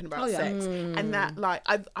shouldn't be open about sex. And that like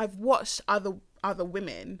I've watched other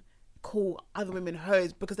women call other women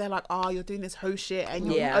hoes because they're like, oh, you're doing this hoe shit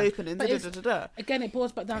and you're open and da-da-da-da-da. Again, it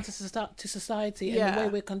boils back down to society and the way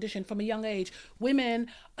we're conditioned from a young age. Women,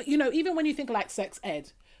 you know, even when you think like sex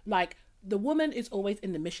ed, like the woman is always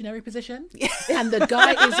in the missionary position and the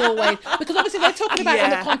guy is always, because obviously they're talking about it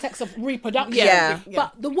in the context of reproduction,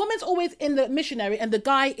 but the woman's always in the missionary and the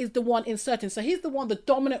guy is the one inserting. So he's the one, the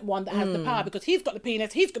dominant one that has the power, because he's got the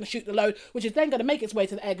penis, he's going to shoot the load, which is then going to make its way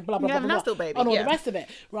to the egg, blah, blah, blah, blah, blah, baby. and all the rest of it,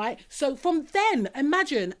 right? So from then,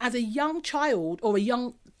 imagine as a young child or a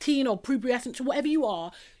young teen or prepubescent, whatever you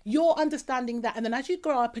are, you're understanding that, and then as you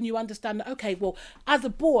grow up and you understand that, okay, well, as a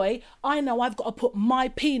boy, I know I've got to put my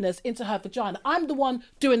penis into her vagina. I'm the one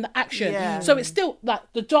doing the action. So it's still like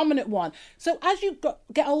the dominant one. So as you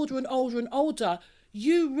get older and older and older,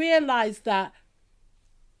 you realize that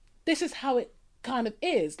this is how it kind of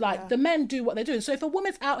is. Like the men do what they're doing. So if a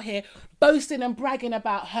woman's out here boasting and bragging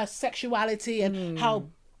about her sexuality and how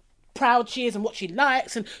proud she is and what she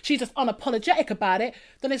likes, and she's just unapologetic about it,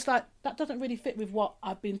 then it's like, that doesn't really fit with what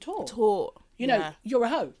I've been taught. You know, you're a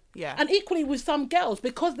hoe. And equally with some girls,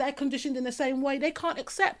 because they're conditioned in the same way, they can't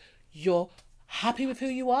accept you're happy with who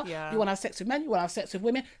you are. You want to have sex with men, you want to have sex with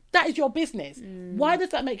women. That is your business. Why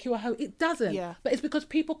does that make you a hoe? It doesn't. But it's because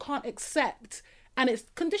people can't accept, and it's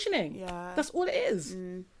conditioning. That's all it is.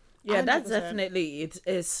 Yeah, 100%. That's definitely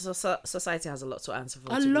it's society has a lot to answer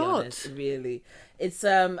for. To be honest, really. It's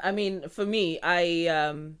I mean, for me,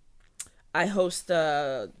 I host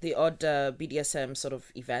the odd BDSM sort of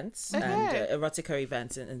events and erotica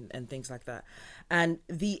events and things like that, and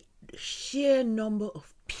the sheer number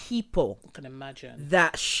of people I can imagine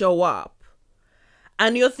that show up.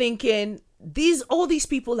 And you're thinking, all these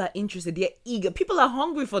people are interested, they're eager, people are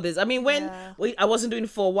hungry for this. I mean, when I wasn't doing it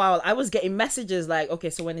for a while, I was getting messages like, okay,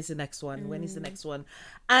 so when is the next one? When is the next one?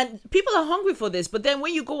 And people are hungry for this. But then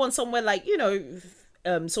when you go on somewhere like,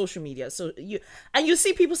 social media, so you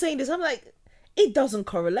see people saying this, I'm like, it doesn't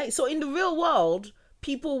correlate. So in the real world,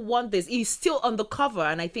 people want this. It's still undercover,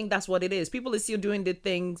 and I think that's what it is. People are still doing the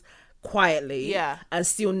things quietly and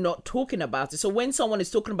still not talking about it. So when someone is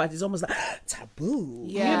talking about it, it's almost like taboo.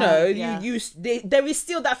 There is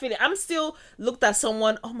still that feeling. I'm still looked at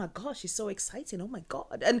someone, oh my gosh, it's so exciting, oh my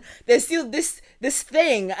god, and there's still this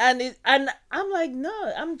thing, and I'm like,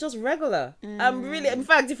 no, I'm just regular. I'm really, in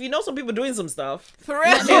fact, if you know some people doing some stuff for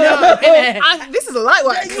real, this is a light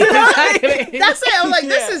work. Exactly. That's it. I'm like,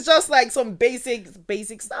 this is just like some basic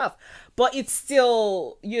stuff. But it's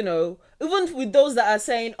still, even with those that are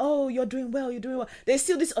saying, oh, you're doing well, there's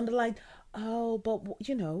still this underlying, oh, but,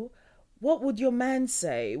 what would your man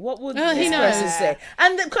say? What would this person say?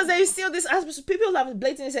 And because there is still this aspect, people have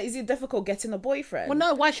blatantly said, is it difficult getting a boyfriend? Well,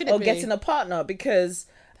 no, why should it be? Or getting a partner? Because,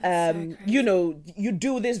 you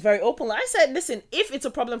do this very openly. I said, listen, if it's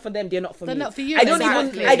a problem for them, they're not for me. They're not for you.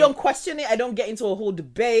 I don't question it. I don't get into a whole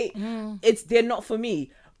debate. They're not for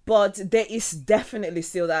me. But there is definitely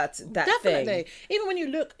still that thing. Even when you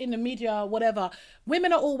look in the media, whatever,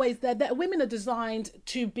 women are always there. Women are designed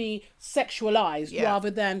to be sexualized rather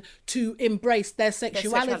than to embrace their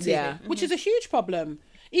sexuality, which is a huge problem.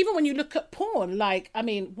 Even when you look at porn,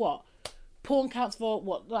 porn counts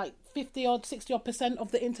for 50 odd, 60 odd %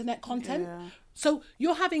 of the internet content. Yeah. So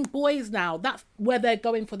you're having boys now, that's where they're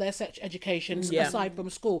going for their sex education aside from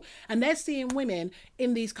school. And they're seeing women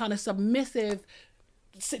in these kind of submissive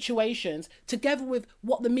situations together with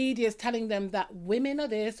what the media is telling them that women are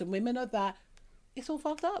this and women are that. It's all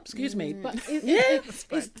fucked up, excuse me, but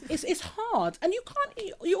it's hard, and you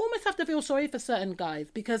almost have to feel sorry for certain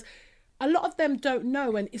guys because a lot of them don't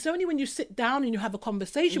know, and it's only when you sit down and you have a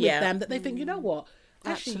conversation with them that they think, you know what,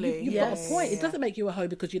 actually you've got a point. It doesn't make you a hoe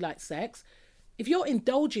because you like sex. If you're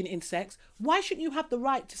indulging in sex, why shouldn't you have the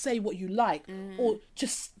right to say what you like or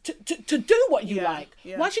just to do what you like?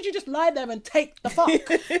 Yeah. Why should you just lie there and take the fuck? Do you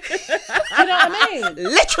know what I mean?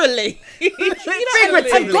 Literally.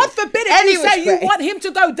 And God forbid if you say you want him to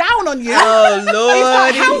go down on you. Oh, Lord. It's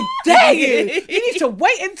like, how dare you? You need to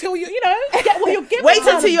wait until you get what you're given. Wait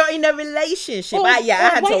until you're in a relationship. I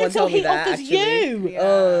had someone tell me that, offers you.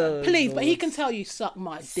 Yeah. Please, but he can tell you, suck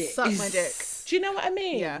my dick. Suck my dick. Do you know what I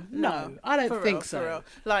mean? Yeah. No, I don't think so. For real.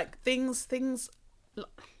 Like things are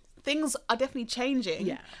definitely changing.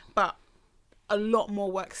 Yeah. But a lot more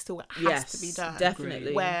work still has to be done.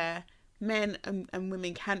 Definitely. Where men and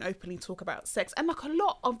women can openly talk about sex. And like a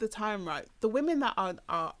lot of the time, right, the women that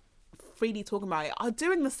are freely talking about it are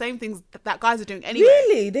doing the same things that guys are doing anyway.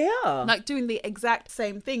 Really? They are? Like doing the exact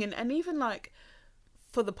same thing. And even like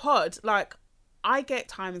for the pod, like I get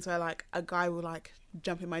times where like a guy will like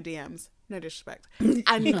jump in my DMs, no disrespect,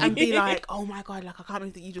 and be like, oh my God, like I can't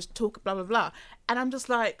believe that you just talk blah blah blah. And I'm just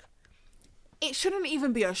like, it shouldn't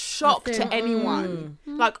even be a shock to anyone.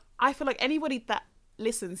 Like I feel like anybody that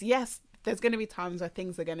listens, yes, there's going to be times where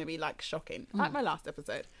things are going to be like shocking, like my last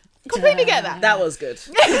episode. Completely get that. That was good.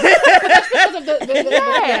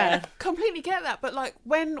 Completely get that. But like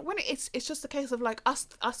when it's just a case of like us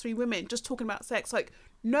three women just talking about sex, like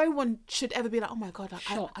no one should ever be like, oh my God, like,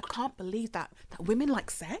 I can't believe that women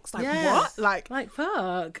like sex. Like what? Like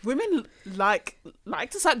fuck. Women like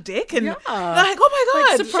to suck dick and like, oh my God,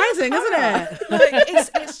 like, surprising, isn't it? Like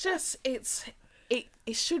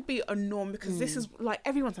it should be a norm because this is like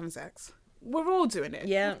everyone's having sex. We're all doing it.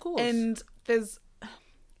 Yeah, of course. And there's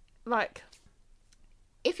like,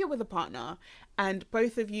 if you're with a partner and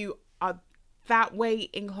both of you are that way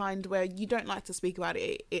inclined where you don't like to speak about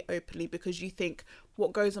it openly because you think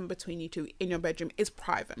what goes on between you two in your bedroom is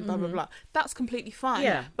private, blah, blah, blah. That's completely fine.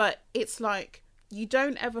 Yeah. But it's like, you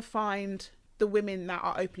don't ever find the women that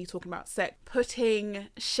are openly talking about sex putting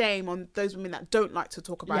shame on those women that don't like to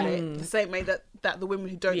talk about it, the same way that the women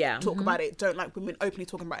who don't talk about it don't like women openly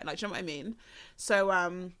talking about it. Like, do you know what I mean? So,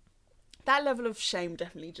 that level of shame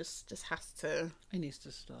definitely just has to... It needs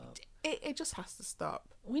to stop. It just has to stop.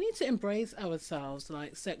 We need to embrace ourselves,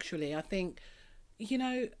 like, sexually. I think,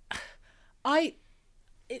 it's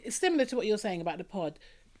similar to what you're saying about the pod.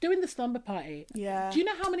 Doing the slumber party. Yeah. Do you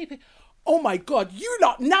know how many people... Oh my God, you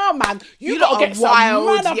lot now, man. You lot get wild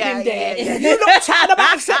man up in there. Yeah. You lot chatting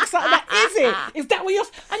about sex like that, is it? Is that what you're...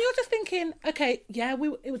 And you're just thinking, okay, yeah,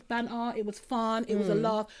 it was banter, it was fun, it was a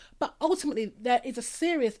laugh. But ultimately, there is a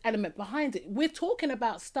serious element behind it. We're talking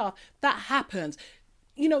about stuff that happens.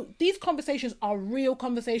 you know, these conversations are real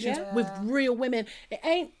conversations with real women. It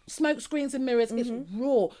ain't smoke screens and mirrors. It's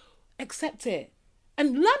raw. Accept it.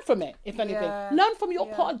 And learn from it, if anything. Learn from your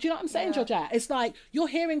part. Do you know what I'm saying, Georgia? It's like you're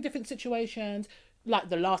hearing different situations, like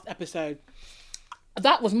the last episode.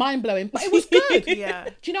 That was mind-blowing, but it was good. Do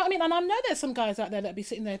you know what I mean? And I know there's some guys out there that be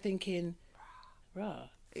sitting there thinking, bruh,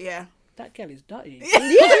 that girl is dirty.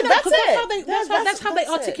 That's how they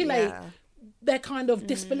articulate their kind of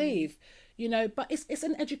disbelief. You know, but it's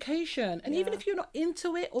an education. And even if you're not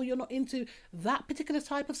into it or you're not into that particular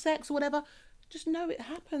type of sex or whatever, just know it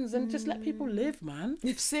happens and just let people live, man.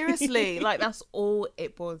 Seriously, like that's all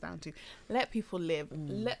it boils down to. Let people live.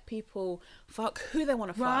 Let people fuck who they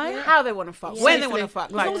want to fuck, how they want to fuck, when they want to fuck.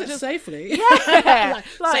 As long as it's safely. Like,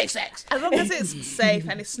 safe sex. As long as it's safe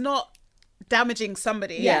and it's not damaging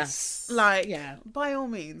somebody. Yes. Like, by all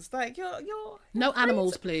means. Like, you're no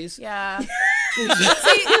animals, please. Yeah. See,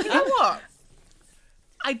 you know what?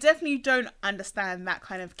 I definitely don't understand that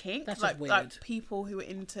kind of kink. That's like, weird. like people who are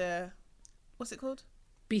into, what's it called?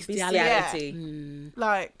 Bestiality.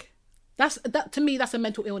 Like, that to me, that's a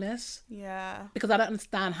mental illness. Yeah. Because I don't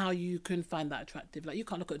understand how you can find that attractive. Like, you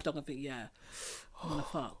can't look at a dog and think, I wanna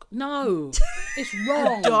fuck. No, it's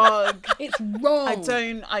wrong. Dog. It's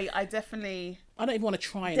wrong. I definitely. I don't even want to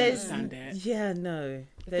try and understand it. Yeah, no.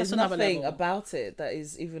 There's another nothing level. about it that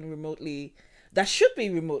is even remotely, that should be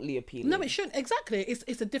remotely appealing. No, it shouldn't. Exactly.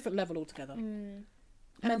 It's a different level altogether. And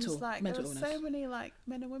I'm Mental just like, illness. there's so many like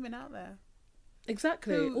men and women out there.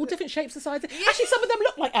 Exactly. All different shapes and sizes. Actually, some of them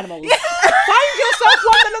look like animals. Find yourself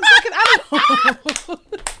one that looks like an animal.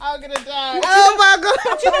 I'm gonna die. Oh my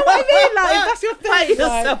god! Do you know what I mean? Like, if that's your thing. Find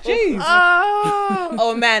yourself. Like, jeez.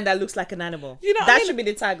 Oh man, that looks like an animal. You know what that I mean? should be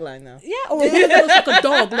the tagline now. Yeah, or it looks like a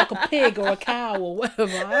dog, like a pig or a cow or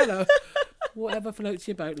whatever. I don't know. Whatever floats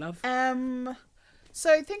your boat, love.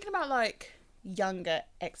 So thinking about like younger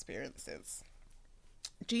experiences,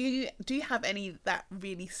 do you have any that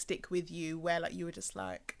really stick with you where like you were just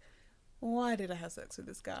like, why did I have sex with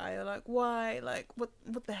this guy? Or like, why? Like, what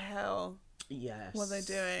the hell? Yes. What are they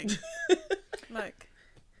doing? Like,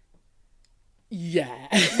 Yeah.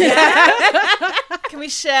 can we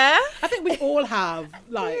share? I think we all have.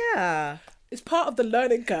 Like, Yeah. it's part of the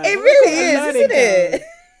learning curve. It really is, Learning isn't it? curve.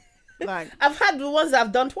 Like, I've had the ones that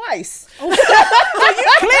I've done twice.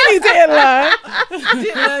 Clearly didn't learn. you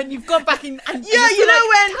didn't learn. You've gone back in. And Yeah, you know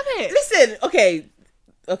when. Damn it. Listen,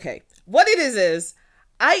 okay. What it is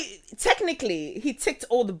technically he ticked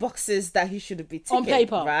all the boxes that he should have been ticking On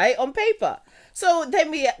paper. right? On paper. So then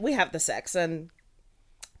we have the sex and.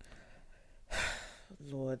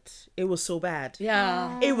 Lord, it was so bad.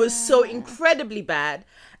 Yeah. It was so incredibly bad.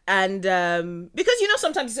 And because you know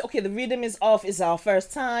sometimes you say, okay, the rhythm is off, it's our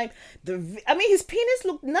first time. His penis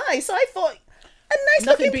looked nice. So I thought a nice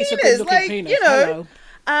Nothing looking beats a penis. good-looking Like, penis. you know.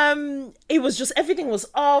 It was just everything was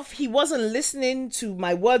off. He wasn't listening to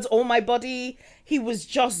my words or my body. He was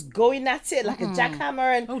just going at it like a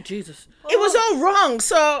jackhammer and Oh, Jesus. it was all wrong.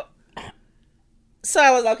 So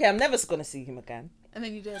I was like, okay, I'm never gonna see him again. And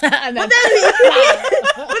then you did. And then,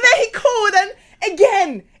 But then he called and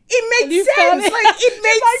again it made you sense. found it. Like it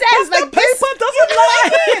made sense. the Like this paper doesn't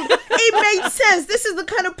lie. it made sense. This is the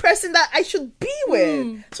kind of person that I should be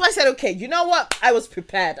with. So I said, okay, you know what? I was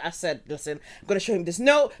prepared. I said, listen, I'm gonna show him this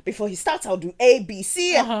note before he starts. I'll do A, B,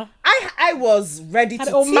 C. I was ready Had to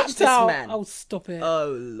it all teach mapped this out. man. Oh, stop it.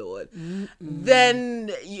 Oh Lord.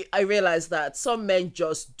 Then I realized that some men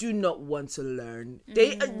just do not want to learn.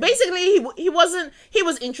 They basically he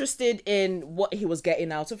was interested in what he was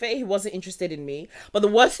getting out of it. He wasn't interested in me. But the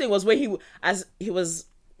worst thing was when he was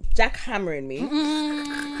jackhammering me.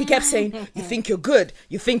 He kept saying, "You think you're good?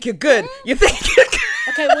 You think you're good? You think you're good?"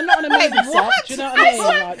 Okay, we're not on a movie set. Do you know what I mean?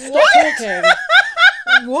 Like, stop talking.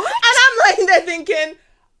 What? And I'm lying there thinking,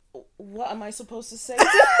 what am I supposed to say?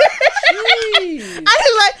 Jeez.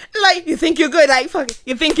 I like you think you're good, like fuck it.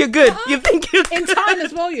 You think you're good. You think you're good. In time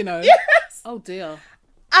as well, you know. Yes. Oh, dear.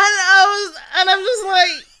 And I'm just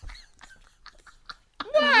like,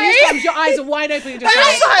 why? These times your eyes are wide open. You're just And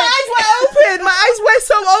like, my eyes were open. My eyes were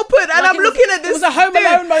so open, and Like I'm it was- looking at this. it was a Home dude,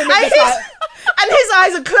 Alone moment, And just his, like- and his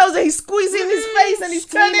eyes are closed, and he's squeezing his face, and he's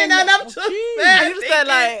turning, Screaming, and I'm oh, just jeez. there. And you're just there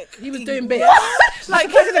like, he was doing bits. Like,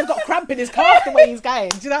 the president's got cramp in his calf the way he's going.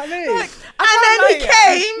 Do you know what I mean? And then he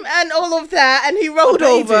came, and all of that, and he rolled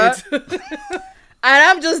over, and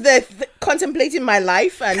I'm just there contemplating my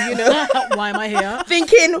life, and you know. Why am I here?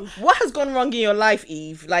 Thinking, what has gone wrong in your life,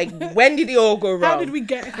 Eve? Like, when did it all go wrong? How did we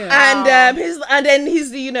get here? And then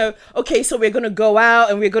he's you know, okay, so we're gonna go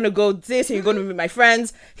out and we're gonna go this and you're gonna meet my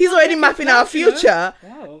friends. He's already mapping our future,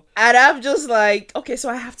 Wow. and I'm just like, okay, so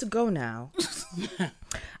I have to go now.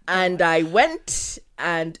 And I went,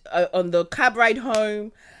 And on the cab ride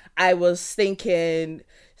home, I was thinking,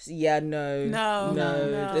 yeah, no.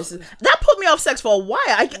 This is that put me off sex for a while.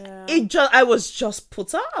 I was just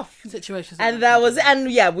put off. Situations. And that was, and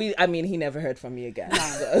yeah, he never heard from me again.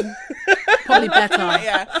 So. Probably better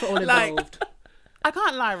for all involved. I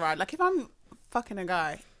can't lie, right? Like, if I'm fucking a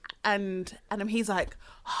guy and he's like,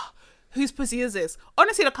 oh, whose pussy is this?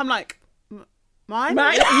 Honestly, like, I'm like, mine?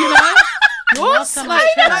 You know? Yours? Like,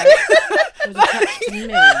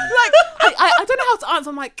 I don't know how to answer.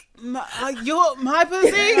 I'm like, your my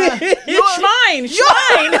pussy? Mine.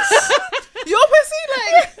 Your pussy?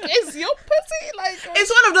 Like, is your pussy? Like,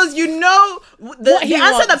 it's one of those, the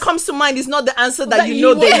answer wants. that comes to mind is not the answer that you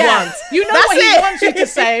know they want. You know That's what it. he wants you to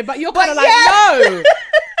say, but you're kind of like, no,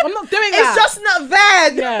 I'm not doing that. It's just not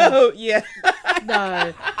bad. Yeah. No. Yeah.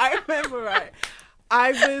 No. I remember, right?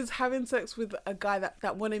 I was having sex with a guy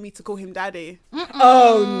that wanted me to call him daddy.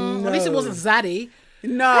 Oh no. At least it wasn't zaddy.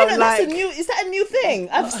 No, I know, like, is that a new thing?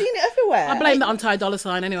 I've seen it everywhere. I blame that on Ty Dolla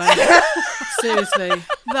 $ign anyway. Seriously.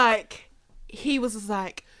 like, he was just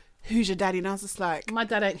like, who's your daddy? And I was just like, My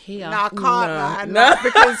dad ain't here. nah, I can't, man. No.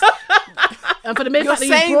 Because And for the mere you're fact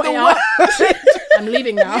that saying you brought it up, I'm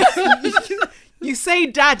leaving now. you say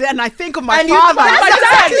dad, and I think of my And father. that's My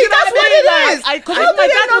dad, exactly, you know that's what I what mean? it is. Because How if my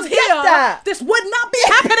do you dad not was get here, that? this would not be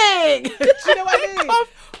happening. You know what I mean?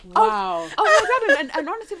 Wow. Oh my god! And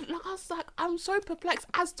honestly, like, I was like, I'm so perplexed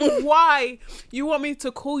as to why you want me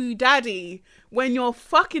to call you daddy when you're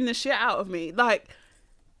fucking the shit out of me. Like,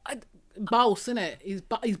 Boss, innit?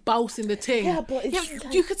 He's bossing the ting. Yeah, but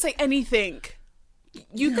it's you could say anything.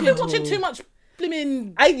 You You're watching too much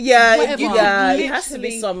blimmin'. it It has to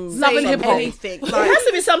be some Loving hip hop. anything. It Like, has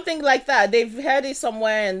to be something like that. They've heard it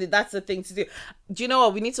somewhere, and that's the thing to do. Do you know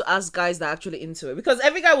what? We need to ask guys that are actually into it, because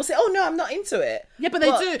every guy will say, "Oh no, I'm not into it." Yeah, but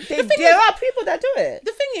they do. The thing There is- are people that do it.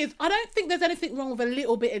 The thing is, I don't think there's anything wrong with a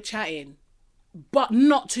little bit of chatting, but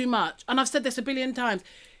not too much. And I've said this a billion times.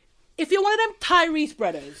 If you're one of them Tyrese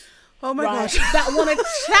brothers, oh my right, gosh, that want to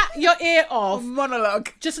chat your ear off, monologue.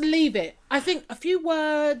 just leave it. I think a few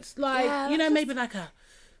words, like, maybe like a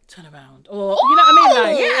turn around, or you know what I mean?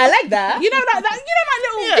 Like, Yeah, I like that. you know, like that. You know, like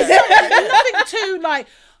little nothing too like.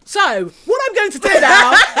 So what I'm going to do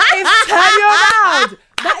now is turn you around.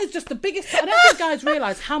 That is just the biggest. I don't think guys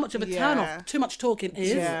realise how much of a turn off too much talking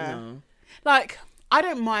is. Yeah. Like, I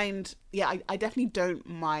don't mind. Yeah, I definitely don't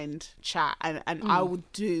mind chat, and I will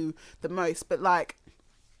do the most. But like,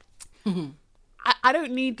 I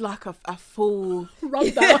don't need like a full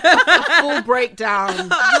Rundown. a full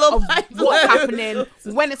breakdown of what's happening,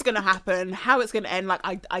 when it's gonna happen, how it's gonna end. Like,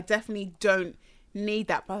 I definitely don't need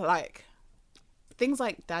that. But like, things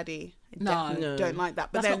like daddy, I definitely don't like that.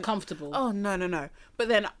 But That's then, not comfortable. Oh no. But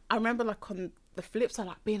then I remember, like, on the flip side,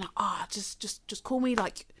 like, being like, just call me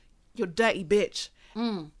like your dirty bitch.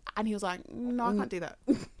 And he was like, no, I can't do that.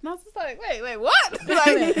 And I was just like, wait, what?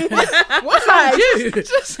 Like, what should I do?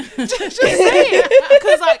 Just say it.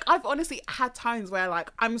 Because, like, I've honestly had times where,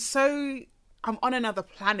 like, I'm on another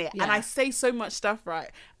planet, and I say so much stuff, right?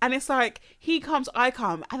 And it's like, he comes, I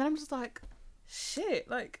come, and then I'm just like, shit,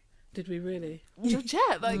 like, Did we really?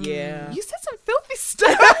 Jet, like, Yeah. you said some filthy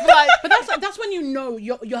stuff. Like, But that's when you know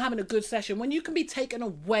you're having a good session, when you can be taken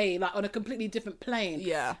away like on a completely different plane.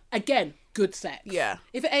 Yeah. Again, good sex. Yeah.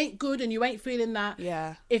 If it ain't good and you ain't feeling that.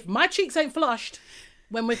 Yeah. If my cheeks ain't flushed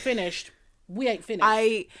when we're finished, we ain't finished.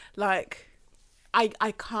 I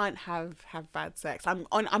can't have bad sex. I'm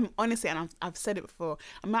honestly, and I've said it before,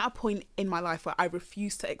 I'm at a point in my life where I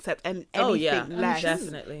refuse to accept anything less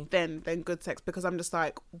definitely. than good sex, because I'm just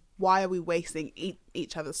like, why are we wasting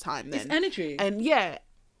each other's time then? It's energy. And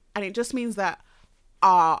and it just means that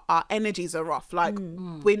our energies are off. Like,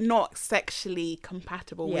 we're not sexually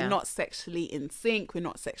compatible. Yeah. We're not sexually in sync. We're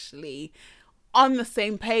not sexually on the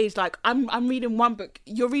same page. Like, I'm reading one book,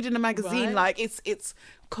 you're reading a magazine. Right. Like, it's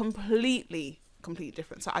completely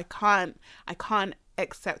different. So I can't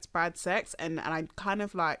accept bad sex, and I kind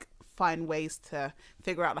of like find ways to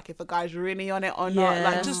figure out like if a guy's really on it or not.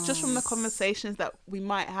 Like, just from the conversations that we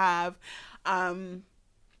might have.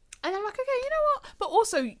 And I'm like, okay, you know what? But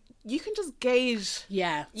also, you can just gauge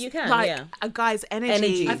yeah. You can, like yeah. a guy's energy.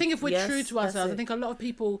 Energy. I think if we're Yes, true to that's ourselves, I it. think a lot of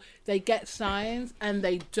people, they get signs and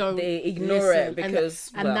they don't. They ignore it listen.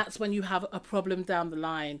 because, and well- that's when you have a problem down the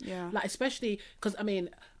line. Yeah. Like, especially because, I mean,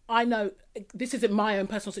 I know this isn't my own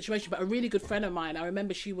personal situation, but a really good friend of mine, I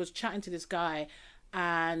remember she was chatting to this guy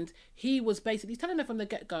and he was basically telling her from the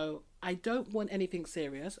get-go, I don't want anything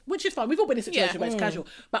serious, which is fine. We've all been in a situation where it's casual.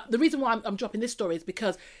 But the reason why I'm dropping this story is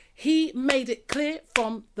because he made it clear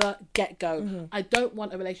from the get-go, I don't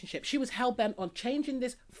want a relationship. She was hell-bent on changing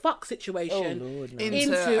this fuck situation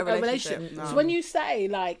into a relationship. No. So when you say,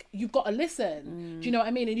 like, you've got to listen, do you know what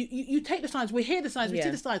I mean? And you take the signs, we hear the signs, we see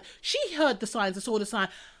the signs. She heard the signs and saw the sign.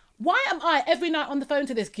 Why am I every night on the phone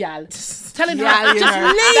to this gal telling her just leave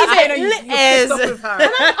it?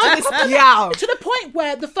 To the point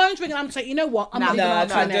where the phone's ringing, I'm saying, you know what? I'm not even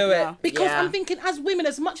answering it. Because I'm thinking, as women,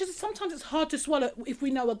 as much as sometimes it's hard to swallow if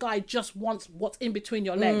we know a guy just wants what's in between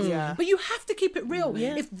your legs, but you have to keep it real.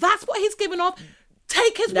 If that's what he's giving off,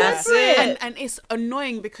 take his word for it. And it's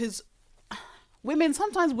annoying because women,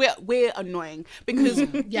 sometimes we're annoying because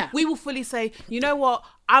we will fully say, you know what,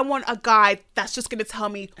 I want a guy that's just going to tell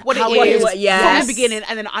me what it is from the beginning,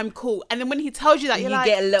 and then I'm cool. And then when he tells you that, you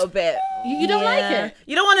get a little bit. You don't like it.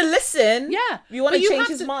 You don't want to listen. Yeah. You want to change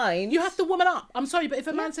his mind. You have to woman up. I'm sorry, but if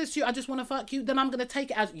a man says to you, I just want to fuck you, then I'm going to take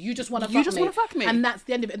it as you just want to fuck me. want to fuck me. And that's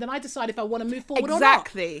the end of it. And then I decide if I want to move forward or not.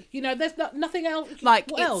 Exactly. You know, there's nothing else. Like,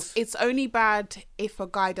 what else? It's only bad if a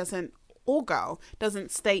guy doesn't, or girl,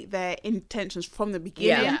 doesn't state their intentions from the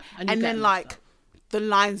beginning. And then, like, the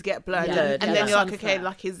lines get blurred, and then you're like, okay,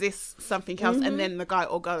 like, is this something else? And then the guy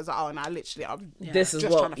or girl is like, oh no, literally, this is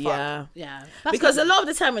just what, trying to fuck. Because a lot of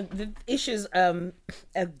the time, the issues, a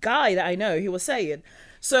guy that I know, he was saying,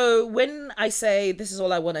 so when I say this is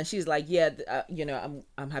all I want, and she's like, you know,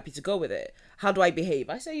 I'm happy to go with it. How do I behave?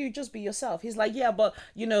 I say, you just be yourself. He's like, yeah, but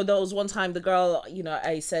you know, there was one time the girl, you know,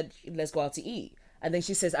 I said, let's go out to eat. And then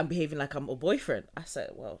she says, I'm behaving like I'm a boyfriend. I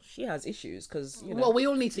said, well, she has issues because, you know. Well, we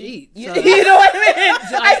all need to eat. So. You know what I mean?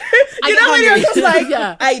 You know when you're just like,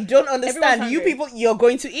 I don't understand. You people, you're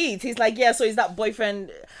going to eat. He's like, yeah, so is that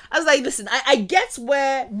boyfriend? I was like, listen, I get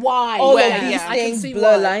why all of these things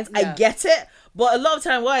blur lines. I get it. But a lot of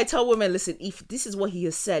time, what I tell women, listen, if this is what he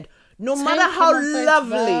has said, no matter how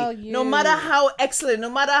lovely, no matter how excellent,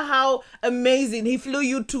 no matter how amazing, he flew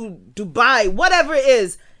you to Dubai, whatever it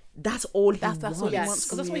is, that's all he wants. That's all he wants.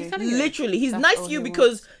 That's what he's telling you. Literally, he's nice to you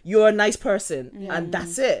because you're a nice person, and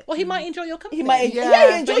that's it. Well, he might enjoy your company. He might, he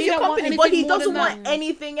enjoys your company, but he doesn't want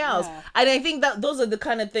anything else. And I think that those are the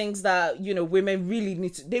kind of things that, you know, women really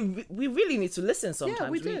need to. We really need to listen sometimes. Yeah,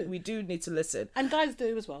 we do. We do need to listen, and guys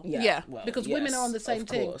do as well. Yeah. Well, because women are on the same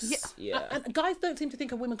thing. Yeah. And guys don't seem to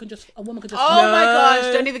think a woman can just. Oh my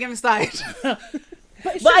gosh! Don't even get me started.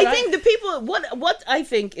 But I think the people, what I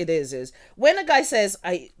think it is when a guy says,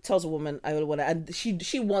 tells a woman, I don't want to, and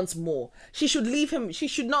she wants more, she should leave him. She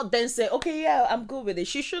should not then say, okay, yeah, I'm good with it.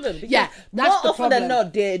 She shouldn't. Because more often than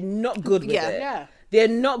not, they're not good with it. Yeah. They're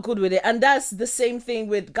not good with it. And that's the same thing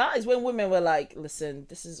with guys. When women were like, listen,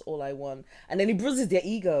 this is all I want. And then it bruises their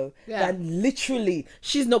ego. Yeah. That literally,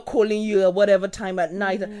 she's not calling you at whatever time at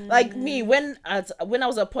night. Like me, when I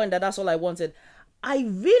was at a point that's all I wanted, when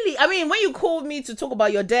you called me to talk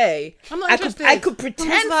about your day, I could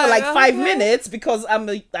pretend for like 5 minutes because I'm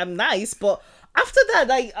nice, but after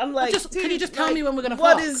that, I'm like, can you just tell me when we're gonna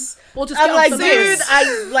fuck? I'm like, dude,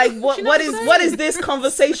 what is this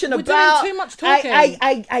conversation about? Doing too much talking.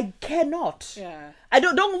 I cannot. Yeah. I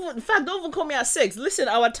don't. In fact, don't even call me at 6. Listen,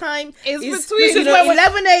 our time is between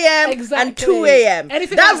 11 a.m. and 2 a.m.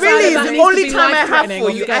 That really is the only time I have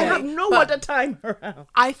for you. I have no other time around.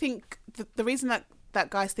 I think the reason that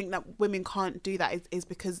guys think that women can't do that is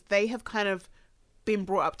because they have kind of been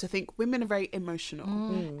brought up to think women are very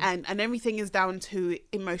emotional and everything is down to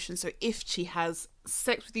emotion. So if she has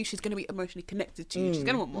sex with you, she's going to be emotionally connected to you. She's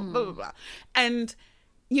going to want more, blah, blah, blah. And,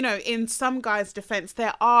 you know, in some guys' defense,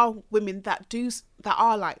 there are women that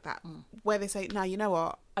are like that, where they say, no, you know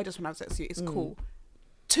what? I just want to have sex with you. It's cool.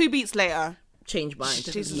 2 beats later, change mind.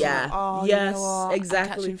 Yes, you know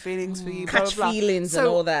exactly. I'm catching feelings for you. Catch blah, blah, blah. feelings and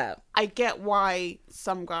all that. I get why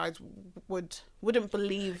some guys wouldn't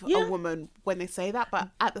believe a woman when they say that, but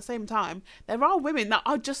at the same time, there are women that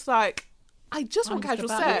are just like, I just want casual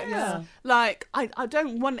sex. Yeah. Like, I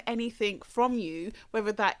don't want anything from you,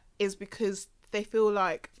 whether that is because they feel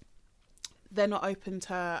like they're not open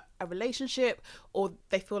to a relationship, or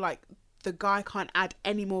they feel like the guy can't add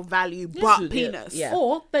any more value but penis. Yeah.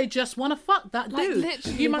 Or they just want to fuck that dude.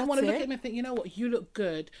 You might want to look at him and think, you know what, you look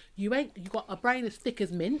good. You got a brain as thick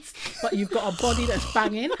as mince, but you've got a body that's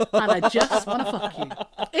banging, and I just want to fuck you.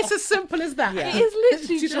 It's as simple as that. Yeah. It is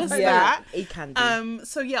literally just that. It can be.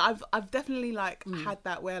 So yeah, I've definitely like had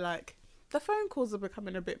that where like the phone calls are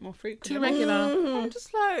becoming a bit more frequent. Too regular. I'm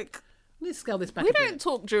just like, let's scale this back. We don't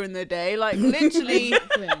talk during the day. Like literally,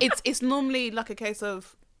 it's normally like a case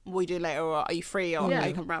of, what do you do later, or are you free, or are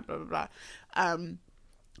you come around, blah blah blah.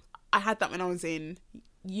 I had that when I was in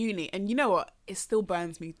uni, and you know what? It still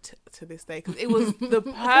burns me to this day because it was the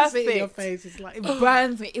perfect. I can see it in your face. It's like it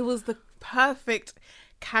burns me. It was the perfect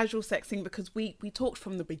casual sex thing because we talked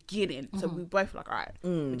from the beginning, so we both were like, all right,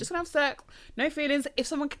 we're just gonna have sex, no feelings. If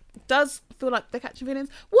someone does feel like they're catching feelings,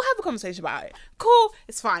 we'll have a conversation about it. Cool,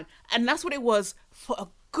 it's fine. And that's what it was for a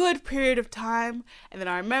good period of time. And then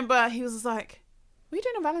I remember he was just like, "What are you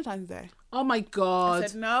doing on Valentine's Day?" Oh my God. I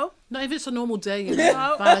said, "No, not if it's a normal day, you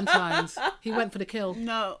know, Valentine's." He went for the kill.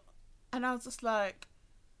 no. And I was just like,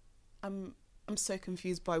 I'm so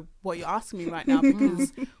confused by what you're asking me right now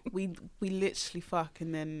because we literally fuck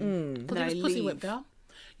and then Because it was pussy whipped, girl.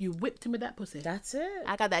 You whipped him with that pussy. That's it.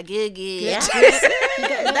 I got that giggy.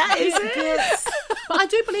 That is it. But I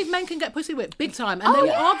do believe men can get pussy whipped big time, and they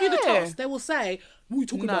will argue the toss. They will say, "What are you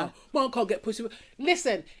talking about? Man can't get pussy whipped."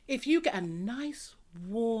 Listen, if you get a nice,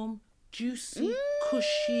 warm, juicy,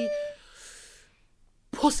 cushy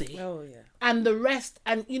pussy, Oh yeah. and the rest,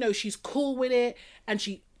 and you know she's cool with it, and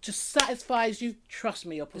she just satisfies you, trust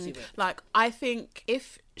me, your pussy whipped. Like, I think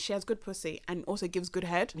if she has good pussy and also gives good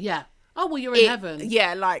head, Yeah. Oh well, you're in heaven.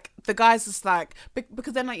 Yeah, like the guy's just like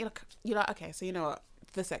because then like you're like okay, so you know what,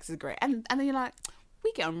 the sex is great, and then you're like,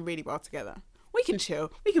 we get on really well together. We can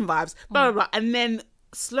chill, we can vibes, blah blah blah, and then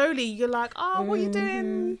slowly you're like, oh, what are you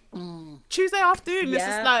doing Tuesday afternoon? It's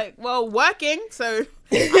just like, well, working, so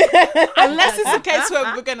unless it's a case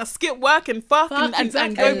where we're gonna skip work and fuck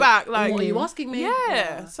and go back, like, what are you asking me?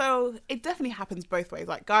 Yeah, so it definitely happens both ways.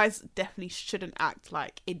 Like, guys definitely shouldn't act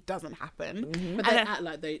like it doesn't happen, But they act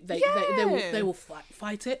like they will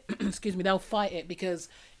fight it. Excuse me, they'll fight it because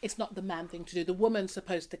it's not the man thing to do. The woman's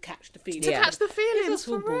supposed to catch the feelings. Yeah. catch the feelings It's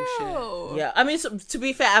all for bullshit. real. Yeah, I mean, to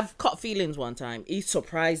be fair, I've caught feelings one time. He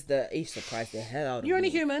surprised the hell out of me. You're only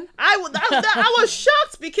human. I was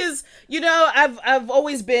shocked because, you know, I've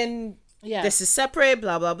always been, Yeah. this is separate,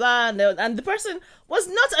 blah blah blah, and the person was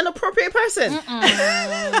not an appropriate person.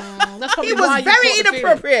 That's probably He why was you very caught the feeling.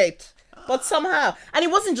 inappropriate. But somehow, and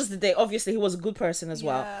it wasn't just the day. Obviously, he was a good person as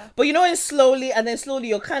well. But you know, and slowly,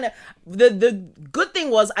 you're kind of the good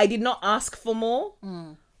thing was I did not ask for more,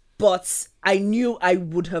 but I knew I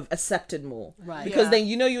would have accepted more. Right. Because Yeah. then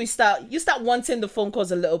you start wanting the phone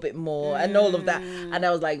calls a little bit more and all of that. And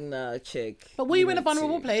I was like, no, chick. But were you in a need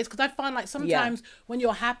vulnerable to- place? Because I find like sometimes when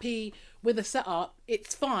you're happy with a setup,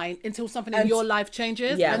 it's fine until something in And- your life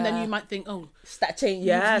changes, Yeah. and then you might think, oh, Start change. you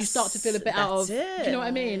Yes, start to feel a bit out of. that's Do you know what I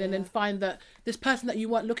it. mean? And then find that this person that you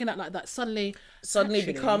weren't looking at like that suddenly actually-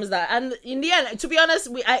 becomes that. And in the end, to be honest,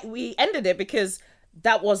 we ended it because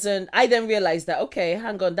that wasn't. I then realized that, okay,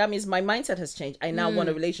 hang on, that means my mindset has changed. I now want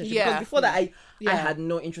a relationship. Yeah. Because before that, I Yeah. had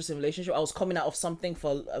no interest in relationship. I was coming out of something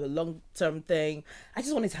for a long term thing. I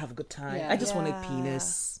just wanted to have a good time. Yeah. I just wanted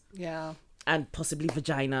penis Yeah. and possibly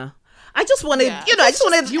vagina. I just wanted, Yeah. I just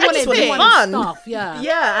wanted fun. stuff. Yeah.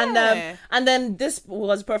 Yeah, and then this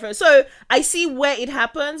was perfect. So I see where it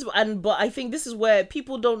happens, but I think this is where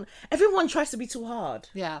people don't. Everyone tries to be too hard.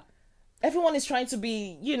 Yeah. Everyone is trying to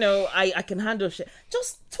be, I can handle shit.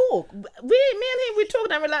 Just talk. Me and him, we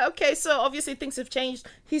talked and we're like, okay, so obviously things have changed.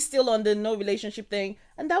 He's still on the no relationship thing,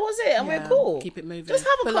 and that was it. And Yeah, we're cool. keep it moving. Just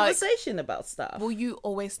have a But, like, conversation about stuff. Will you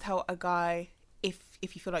always tell a guy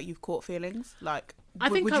if you feel like you've caught feelings? Like, I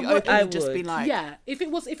think would I you would. openly I just be would. like, Yeah. If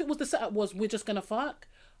it was the setup was we're just gonna fuck,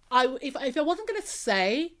 if I wasn't gonna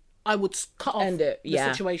say, I would cut off End it. the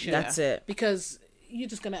Yeah, situation. that's it. Because you're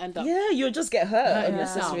just gonna end up. Yeah, you'll just get hurt Hurting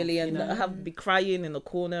unnecessarily yourself, and you know? have be crying in the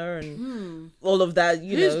corner and all of that.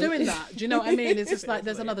 Who's know. doing that? Do you know what I mean? It's just like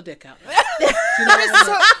there's another dick out.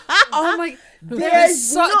 oh my,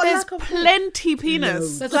 There's not there's lack of- plenty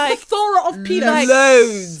penis. There's Like, a plethora of penis. like,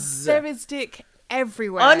 Loads. there is dick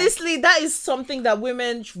everywhere. Honestly, that is something that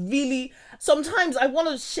women really. Sometimes I want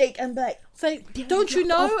to shake and be like, Say, don't you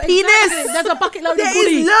know? penis. Exactly. There's a bucket load of there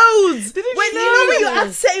booty. is loads. When you when you know?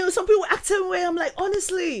 act certain, some people act certain way. I'm like,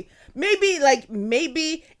 honestly,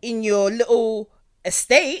 maybe in your little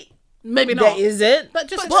estate. Maybe There not. isn't. But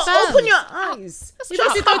just but expand. open your eyes. You Just don't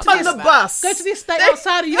have to hop go to on the the bus. Go to the estate There-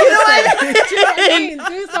 outside of your you know what estate. I Do you know what I mean?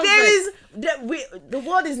 Do something. There is the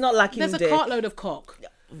world is not lacking There's a dick. cartload of cock.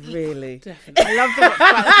 Really. Definitely. I love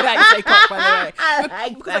that you say cock, by the way. I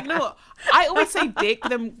Because like, you know what? I always say dick, but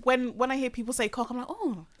then when I hear people say cock, I'm like,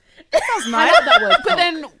 oh, that sounds nice. I like that word. But cock.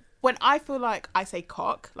 then when I feel like I say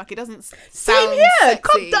cock, like it doesn't Same sound here.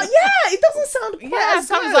 sexy. It doesn't sound quite Yeah, as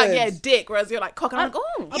sounds good. like dick, whereas you're like cock, and I'm like,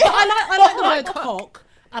 oh. But I like the word cock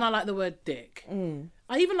and I like the word dick.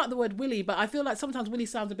 I even like the word willy, but I feel like sometimes willy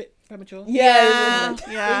sounds a bit premature. Yeah.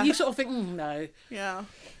 Yeah. You sort of think, no. Yeah.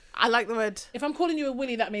 I like the word. If I'm calling you a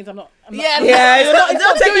willy, that means I'm not. Yeah, Yeah, it's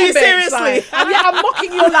not taking doing you bits, seriously. like, I'm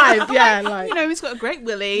mocking your life. Yeah, like You know, he's got a great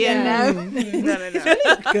willy. Yeah. And, no.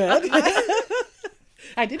 good.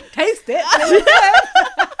 I didn't taste it.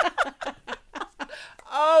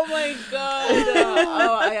 Oh my god!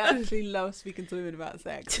 Oh, I actually love speaking to women about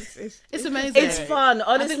sex. It's amazing. It's fun,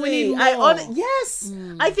 honestly. I think we need more. Yes,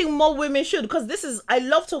 I think more women should, because I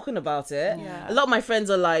love talking about it. Yeah. A lot of my friends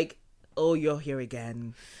are like, "Oh, you're here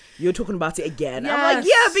again. You're talking about it again." I'm like,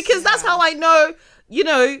 Yes. "Yeah, because that's how I know. You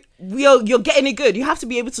know, you're getting it good. You have to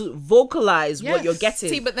be able to vocalize what Yes. you're getting."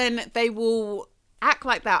 See, but then they will act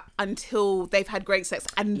like that until they've had great sex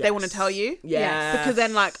and they want to tell you. Yeah. Because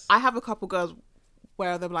then, like, I have a couple girls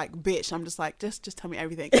where they're like, "Bitch," I'm just like, just tell me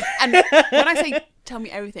everything. And when I say tell me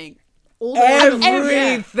everything, all the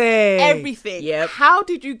everything. Yep. How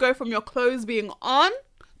did you go from your clothes being on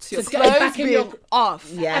to your To get clothes back in being your- off?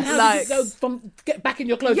 Yes. And how Like, did you go from get back in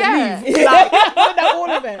your clothes yeah, and leave? like, All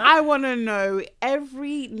of it. I want to know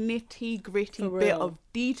every nitty gritty For bit real. of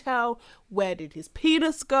detail. Where did his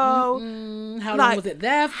penis go? How long Like, was it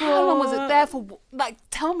there for? How long was it there for? Like,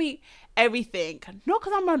 tell me everything. Not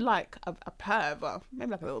because I'm a perv, but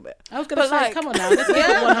maybe like a little bit. I was gonna But, say, like- come on now, let's keep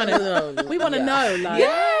it 100. No, We want to yeah. know, like,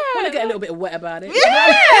 Yeah. want to get a little bit wet about it.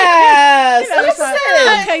 Yes. You know, it's like,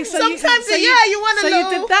 Listen. okay, so Sometimes, you want to So know.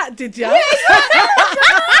 you did that, did you?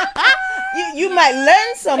 You might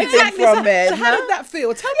learn something Exactly. from So, it. so how no? did that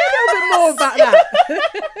feel? Tell me a little bit more about that.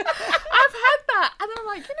 I've had that, and I'm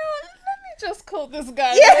like, you know what? Let me just call this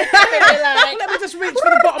guy. Let me just reach for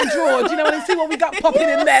the bottom drawer, do you know, and see what we got popping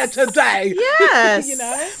in there today. Yes. You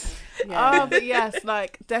know? Oh, but yes,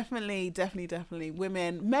 like definitely,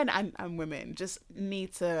 women, men and women just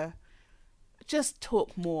need to just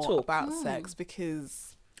talk more about sex,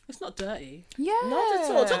 because It's not dirty. Not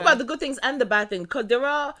at all. Talk about the good things and the bad things, because there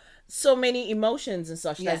are so many emotions and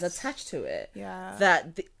such that's Yes. attached to it Yeah.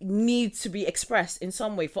 that need to be expressed in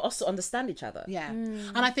some way for us to understand each other. Yeah,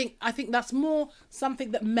 and I think that's more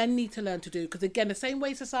something that men need to learn to do, because again, the same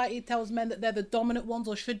way society tells men that they're the dominant ones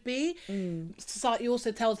or should be, society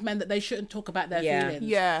also tells men that they shouldn't talk about their feelings.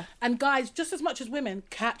 Yeah. And guys, just as much as women,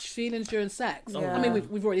 catch feelings during sex. Yeah. I mean,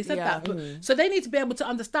 we've already said Yeah. that, but, so they need to be able to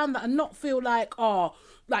understand that and not feel like, oh,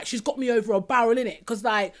 like she's got me over a barrel in it, because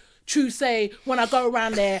like. True say, when I go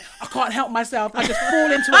around there, I can't help myself. I just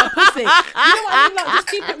fall into her pussy. You know what I mean? Like, just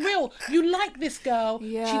keep it real. You like this girl. She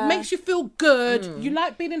Yeah. makes you feel good. You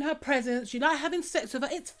like being in her presence. You like having sex with her.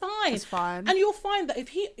 It's fine. It's fine. And you'll find that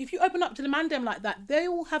if you open up to the man dem like that, they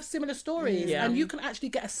all have similar stories. Yeah. And you can actually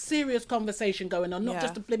get a serious conversation going on, not Yeah.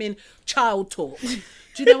 just a blimmin' child talk. Do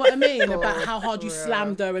you know what I mean? About how hard you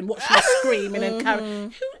slammed her and what she was screaming and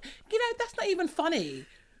carrying. You know, that's not even funny.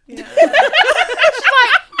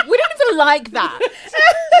 We don't even like that.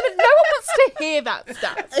 No one wants to hear that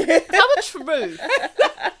stuff. Tell the truth.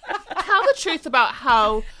 Tell the truth about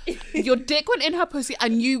how your dick went in her pussy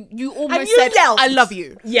and you almost And you said, yelped. "I love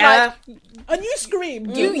you." Yeah. And you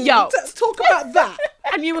screamed. You yelped. Let's talk about that.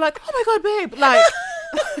 And you were like, "Oh my god, babe!" Like,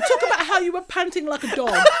 Talk about how you were panting like a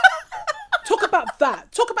dog. Talk about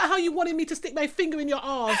that. Talk about how you wanted me to stick my finger in your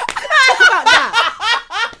arse. Talk about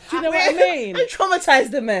that. Do you know what I mean?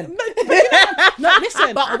 Traumatize the men. No,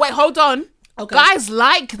 listen. but wait, hold on. Okay. Guys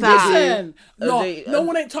like that. Listen. No, they- no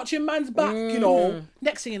one ain't touching man's back, you know.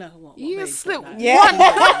 Next thing you know, what You babe, slip like, Yeah.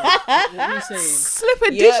 what you saying? Slip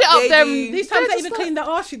a Yeah, dish up they them. do. These times they even clean their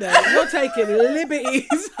arse, you know. You're taking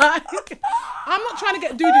liberties. Like, I'm not trying to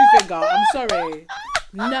get doo-doo finger. I'm sorry.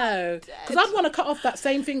 No. Because I'd want to cut off that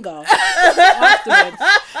same finger afterwards.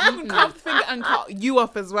 Cut the finger and cut you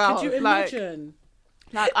off as well. Could you imagine?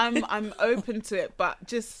 Like I'm open to it, but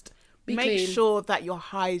just Be make clean. sure that your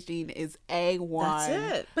hygiene is A1.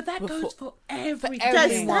 That's it. But that Before- goes for everything.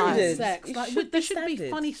 everything. Standards. Sex. It Like, should there be shouldn't be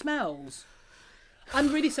standard. funny smells.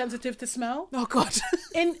 I'm really sensitive to smell. Oh god.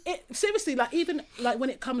 Seriously, like even like when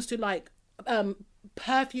it comes to like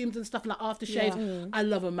perfumes and stuff like aftershaves, I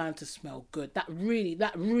love a man to smell good. That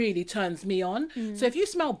really turns me on. So if you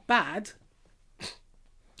smell bad,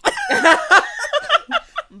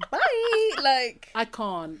 Bye. Like I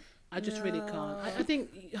can't. I just really can't. I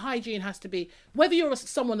think hygiene has to be, whether you're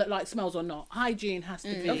someone that likes smells or not, hygiene has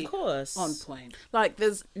to be Of course. on point. like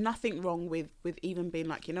there's nothing wrong with even being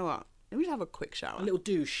like, you know what? Let me just have a quick shower. A little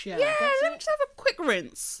douche, yeah. yeah, That's let me it. just have a quick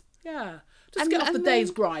rinse. Yeah. Just And- get off the and day's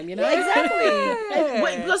then- grime, you know?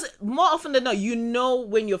 Exactly. Because more often than not, you know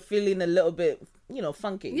when you're feeling a little bit,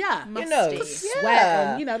 funky. Yeah. You know. Musty. Sweat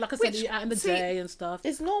and, you know, like I said, Which- you're out in the see, day and stuff.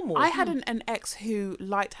 It's normal. I had an ex who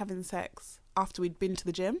liked having sex after we'd been to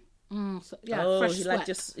the gym. So, yeah, Oh, fresh he sweat.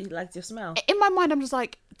 liked your smell. In my mind, I'm just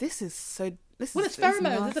like, this is Well, this it's is pheromones,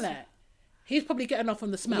 nasty. isn't it? He's probably getting off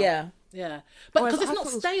on the smell. Yeah. Yeah, but Whereas because it's I not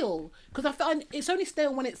thought it was- stale. Because I find it's only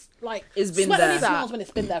stale when it's like It's been sweat there. only smells when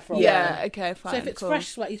it's been there for a while. Yeah, okay, fine. So if it's cool. fresh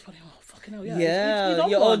sweat, he's probably fucking hell, yeah. Yeah, he's on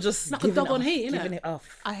you're all one. just like a giving dog it on off, heat, innit? giving it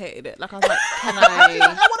off. I hated it. Like I was like, can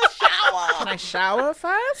I want to shower. can I shower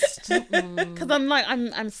first? Because I'm like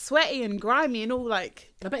I'm sweaty and grimy and all like.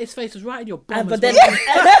 I bet his face was right in your bum. But as then, well.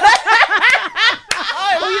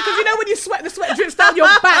 Because you know when you sweat, the sweat drips down your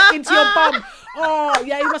back into your bum. Oh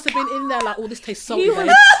yeah, he must have been in there like, oh, this tastes salty. He was babe.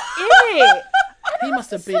 in it. He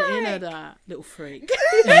must have been in there, that little freak.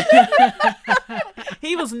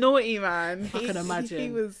 He was naughty, man. I can imagine.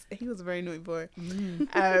 He was a very naughty boy.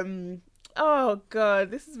 Oh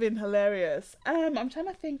god, this has been hilarious. I'm trying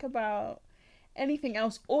to think about anything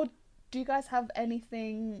else, or do you guys have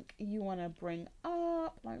anything you want to bring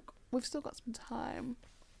up? Like, we've still got some time.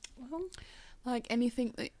 Like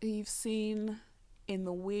anything that you've seen in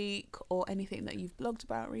the week, or anything that you've blogged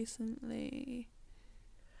about recently.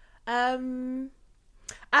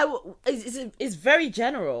 it's very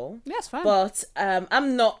general. Yeah, it's fine. But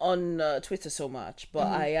I'm not on Twitter so much, but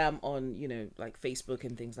I am on, you know, like Facebook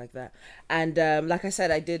and things like that. And like I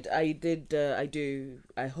said, I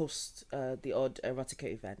host the odd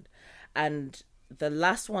erotica event, and the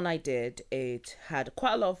last one I did, it had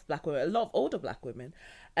quite a lot of black women, a lot of older black women,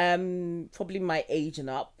 probably my age and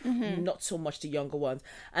up, not so much the younger ones.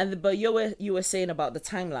 But you were saying about the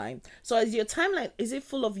timeline. So is your timeline, is it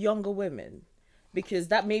full of younger women? Because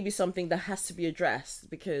that may be something that has to be addressed,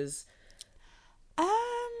 because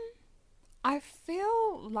I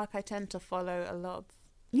feel like I tend to follow a lot of,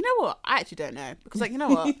 you know what, I actually don't know, because like, you know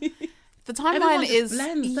what, the timeline Everyone just is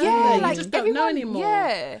blends, don't yeah, they? You like just don't know everyone- anymore.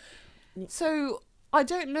 yeah, so I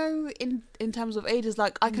don't know in terms of ages.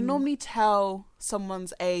 Like I can normally tell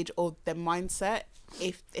someone's age or their mindset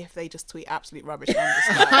if they just tweet absolute rubbish. I'm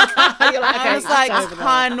just like, You're like, okay, I was like, it's over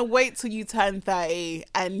now. hun, wait till you turn 30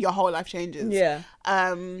 and your whole life changes. yeah.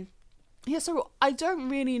 Yeah, so I don't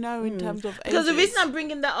really know in terms of Because the ages. reason I'm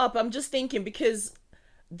bringing that up, I'm just thinking, because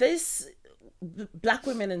this black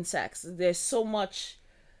women and sex, there's so much.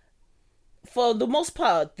 For the most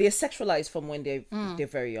part, they're sexualized from when they're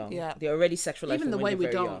very young. Yeah. They're already sexualized Even from the when way they're we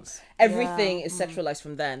very young. dance. Everything is sexualized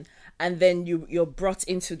from then. And then you're brought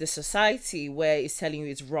into the society where it's telling you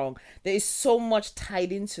it's wrong. There is so much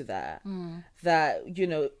tied into that that, you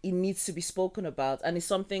know, it needs to be spoken about. And it's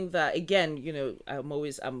something that, again, you know,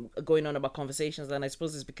 I'm going on about conversations, and I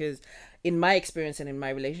suppose it's because in my experience and in my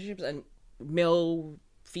relationships, and male,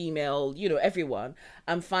 female, you know, everyone,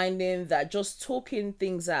 I'm finding that just talking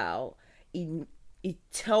things out, it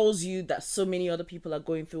tells you that so many other people are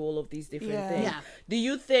going through all of these different things. Yeah. Do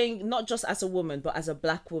you think, not just as a woman, but as a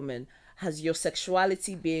black woman, has your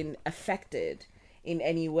sexuality been affected in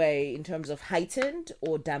any way in terms of heightened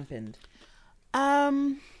or dampened?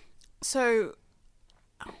 So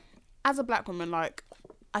as a black woman, like,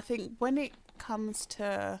 I think when it comes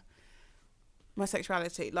to my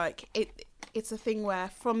sexuality, like it's a thing where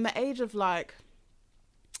from the age of like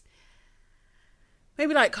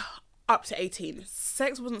maybe like up to 18,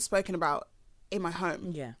 sex wasn't spoken about in my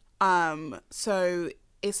home. Yeah. So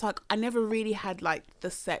it's like I never really had like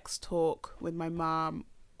the sex talk with my mom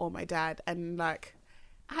or my dad. And like,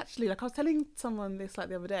 actually, like I was telling someone this like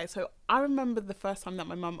the other day. So I remember the first time that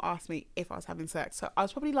my mum asked me if I was having sex. So I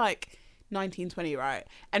was probably like 19, 20, right?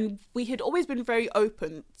 And we had always been very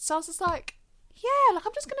open. So I was just like, yeah, like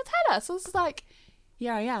I'm just going to tell her. So I was just like,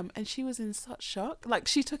 yeah, I am. And she was in such shock. Like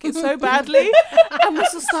she took it so badly and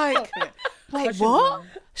was just like, wait, what?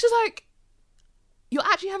 She's like, you're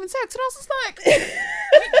actually having sex? And I was just like,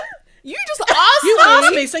 you just asked You me.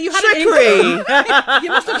 asked me, so you had an inkling. You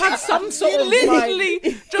must have had some sort of Literally,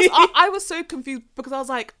 like... just I was so confused because I was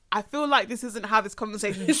like, I feel like this isn't how this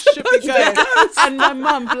conversation should be going. And my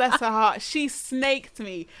mum, bless her heart, she snaked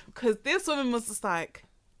me because this woman was just like,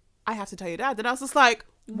 I have to tell your dad. And I was just like,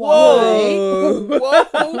 whoa,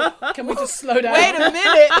 whoa. Can we just slow down? Wait a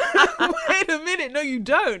minute. Wait a minute. No, you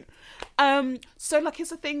don't. So like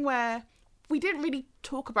it's a thing where we didn't really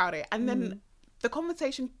talk about it, and then the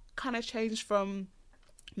conversation kind of changed from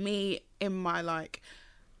me in my like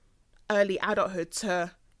early adulthood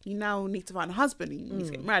to you now need to find a husband, you need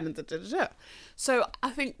to get married, and da, da, da, da. So I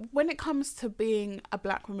think when it comes to being a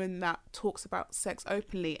black woman that talks about sex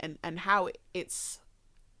openly and how it's,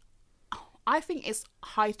 I think it's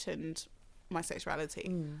heightened my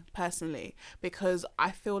sexuality personally, because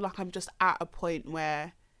I feel like I'm just at a point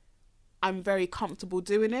where I'm very comfortable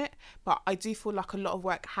doing it, but I do feel like a lot of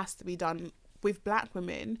work has to be done with black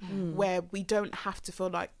women where we don't have to feel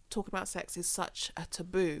like talking about sex is such a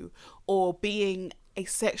taboo, or being a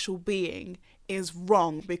sexual being is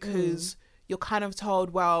wrong because you're kind of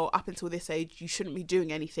told, well, up until this age, you shouldn't be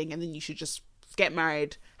doing anything, and then you should just get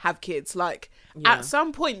married, have kids. Like, at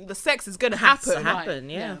some point, the sex is going to happen.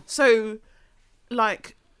 Yeah. So,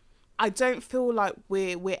 like, I don't feel like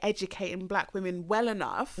we're educating black women well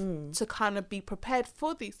enough to kind of be prepared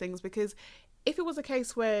for these things, because if it was a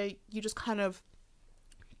case where you just kind of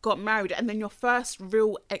got married and then your first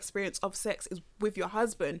real experience of sex is with your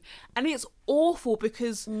husband, and it's awful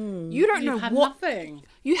because you don't know what nothing.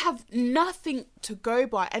 You have nothing to go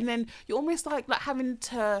by, and then you're almost like having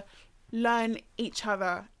to learn each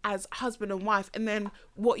other as husband and wife, and then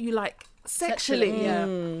what you like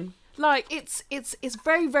sexually. Like, it's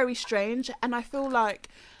very, very strange. And I feel like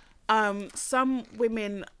some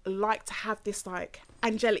women like to have this like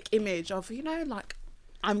angelic image of, you know, like,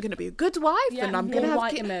 I'm gonna be a good wife, and I'm gonna have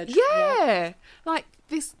white image. Yeah, like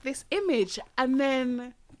this image, and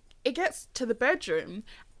then it gets to the bedroom,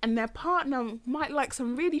 and their partner might like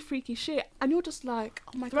some really freaky shit, and you're just like,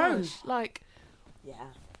 oh my gosh, like,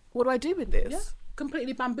 what do I do with this? Yeah,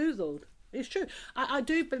 completely bamboozled. It's true. I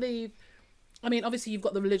do believe. I mean, obviously, you've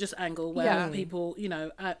got the religious angle where people, you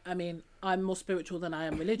know, I mean, I'm more spiritual than I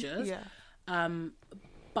am religious. But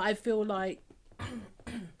I feel like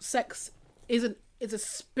sex is a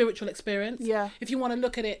spiritual experience. Yeah. If you want to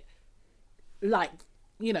look at it like,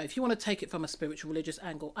 you know, if you want to take it from a spiritual religious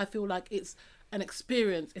angle, I feel like it's an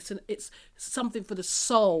experience. It's something for the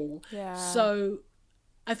soul. Yeah. So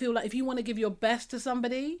I feel like if you want to give your best to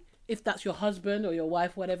somebody, if that's your husband or your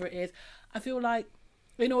wife, whatever it is, I feel like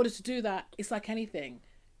in order to do that, it's like anything.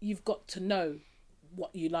 You've got to know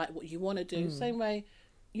what you like, what you want to do. Same way,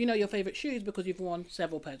 you know your favourite shoes because you've worn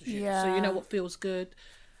several pairs of shoes. So you know what feels good.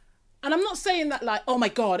 And I'm not saying that like, oh my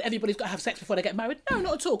God, everybody's got to have sex before they get married. No,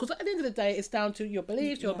 not at all. Because at the end of the day, it's down to your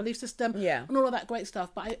beliefs, your belief system, and all of that great stuff.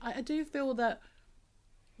 But I do feel that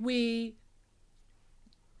we,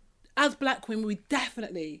 as black women, we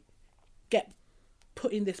definitely get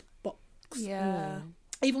put in this box. Yeah.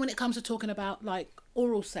 Even when it comes to talking about like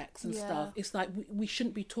oral sex and stuff, it's like we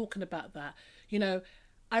shouldn't be talking about that. You know,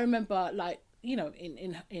 I remember like, you know,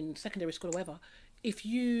 in secondary school or whatever, if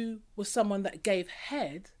you were someone that gave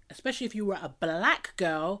head, especially if you were a black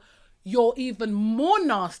girl, you're even more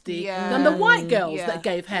nasty than the white girls that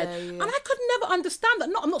gave head. And I could never understand that.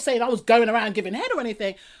 I'm not saying I was going around giving head or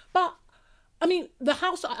anything, but I mean, I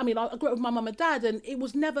grew up with my mum and dad, and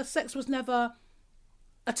sex was never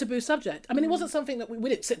a taboo subject. I mean, it wasn't something that we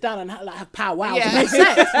didn't sit down and have powwows about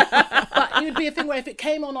sex. But it would be a thing where if it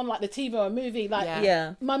came on like the TV or a movie,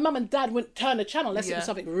 like my mum and dad wouldn't turn the channel unless it was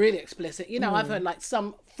something really explicit. You know, I've heard like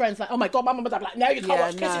some friends like, oh my God, my mum and dad be like, no, you can't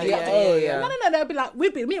watch kissing. No, they'll be like, me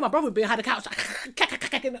and my brother had a couch,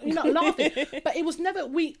 like, you know, laughing. But it was never,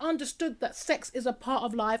 we understood that sex is a part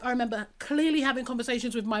of life. I remember clearly having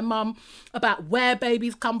conversations with my mum about where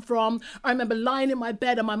babies come from. I remember lying in my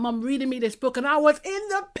bed and my mum reading me this book, and I was in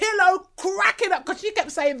the pillow cracking up because she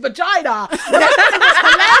kept saying vagina. And it was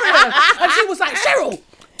hilarious. And she was like, Cheryl,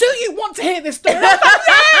 do you want to hear this story? I was like,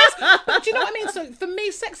 yes! But do you know what I mean? So for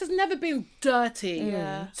me, sex has never been dirty.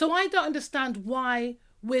 Yeah. So I don't understand why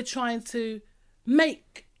we're trying to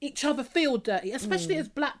make each other feel dirty, especially as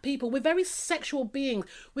black people. We're very sexual beings.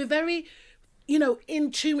 We're very, you know, in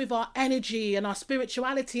tune with our energy and our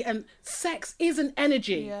spirituality, and sex is an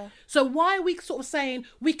energy. Yeah. So why are we sort of saying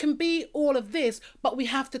we can be all of this, but we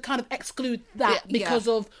have to kind of exclude that because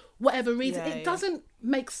of whatever reason? It doesn't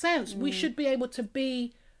make sense. We should be able to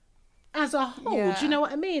be as a whole. Do you know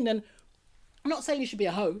what I mean? And I'm not saying you should be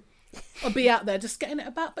a hoe or be out there just getting it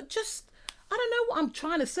about, but just, I don't know what I'm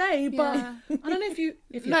trying to say, but I don't know if you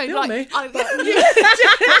feel me. Do you know what I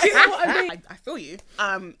mean? I feel you.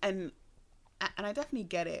 And I definitely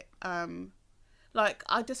get it. Like,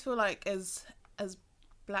 I just feel like as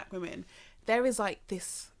black women, there is like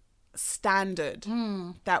this standard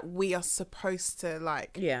that we are supposed to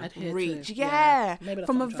like reach.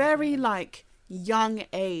 From a very like young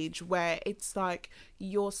age, where it's like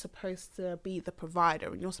you're supposed to be the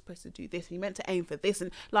provider and you're supposed to do this and you're meant to aim for this, and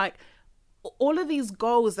like all of these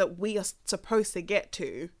goals that we are supposed to get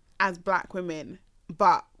to as black women,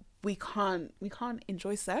 but we can't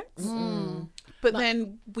enjoy sex. But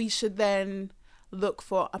then we should then look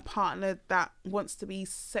for a partner that wants to be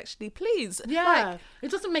sexually pleased. It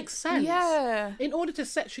doesn't make sense. In order to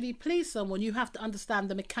sexually please someone, you have to understand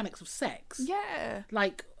the mechanics of sex.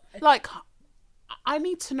 Like I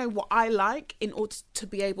need to know what I like in order to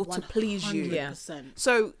be able to please you.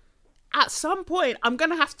 So at some point, I'm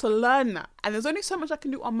going to have to learn that. And there's only so much I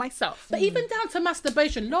can do on myself. But even down to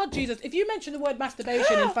masturbation, Lord Jesus, if you mention the word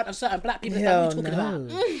masturbation in front of certain black people, what are you talking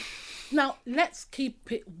about? Now, let's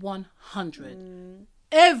keep it 100.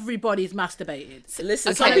 Everybody's masturbated.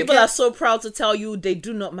 Listen, some people are so proud to tell you they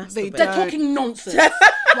do not masturbate. They're talking nonsense.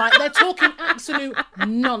 Right? They're talking absolute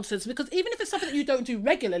nonsense, because even if it's something that you don't do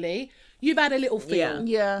regularly, you've had a little feel.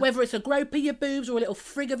 Yeah. Whether it's a grope of your boobs or a little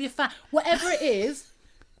frig of your fat, whatever it is,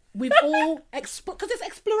 we've all because it's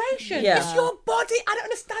exploration. Yeah. It's your body. I don't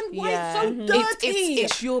understand why it's so dirty.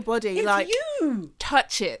 It's your body. It's like, you.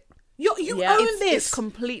 touch it. You own this. It's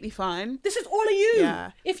completely fine. This is all of you.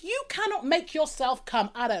 Yeah. If you cannot make yourself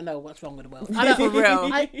come, I don't know what's wrong with the world. I don't, For real.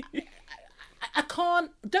 I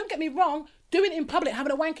can't. Don't get me wrong. Doing it in public,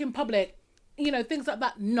 having a wank in public, things like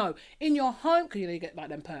that. No, in your home, because you get like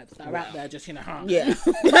them perps that are out there, just Yeah.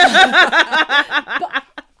 But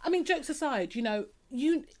I mean, jokes aside,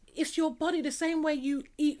 it's your body. The same way you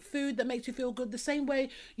eat food that makes you feel good, the same way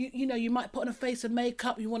you might put on a face of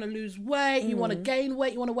makeup, you want to lose weight, you want to gain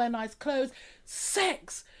weight, you want to wear nice clothes.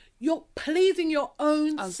 Sex, you're pleasing your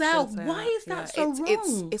own self. Why is that so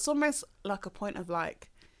wrong? It's almost like a point of like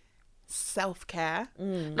self-care.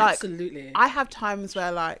 Absolutely. I have times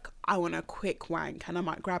where like I want a quick wank and I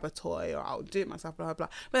might grab a toy or I'll do it myself, blah blah blah.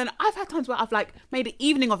 But then I've had times where I've like made an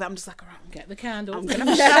evening of it. I'm just like, alright, Get the candle. I'm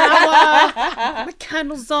gonna shower, put my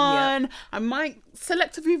candles on. I might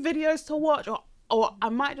select a few videos to watch, or I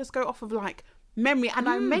might just go off of like memory and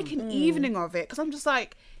I make an evening of it, because I'm just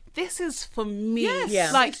like, this is for me. Yes,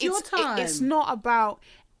 yeah. Like it's your time. It's not about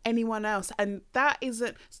anyone else, and that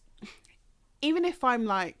isn't. Even if I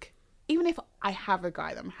have a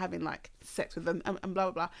guy that I'm having like sex with them and blah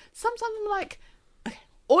blah blah, sometimes I'm like,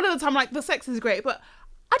 all of the time, like the sex is great, but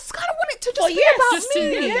I just kind of want it to just be about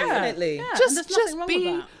me. Definitely. Yeah, and Just there's nothing wrong with be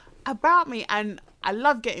that. about me. And I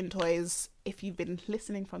love getting toys. If you've been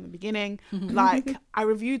listening from the beginning, like I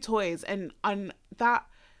review toys, and that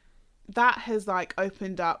has like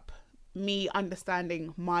opened up me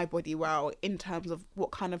understanding my body well in terms of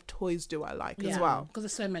what kind of toys do I like as well. Because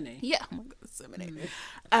there's so many. Yeah, oh my god, there's so many.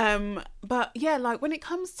 But yeah, like when it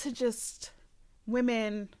comes to just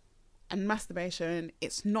women and masturbation,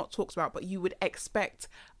 it's not talked about, but you would expect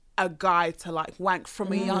a guy to like wank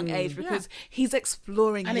from a young age, because he's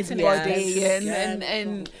exploring And his it's an body extension.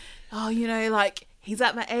 and like he's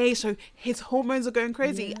at that age, so his hormones are going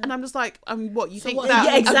crazy. And I'm just like, what you think what- that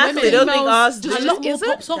Yeah, exactly. women- Don't think ours just- A lot more is it?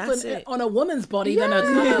 pops off That's it. on a woman's body than a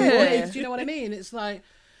boy's. Do you know what I mean? It's like,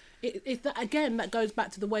 it that again, that goes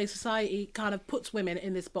back to the way society kind of puts women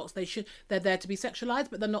in this box. They're there to be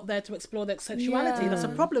sexualized, but they're not there to explore their sexuality. That's a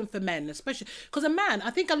problem for men, especially because a man,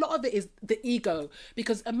 I think a lot of it is the ego,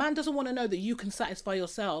 because a man doesn't want to know that you can satisfy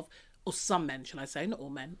yourself. Or some men, shall I say, not all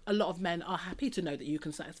men. A lot of men are happy to know that you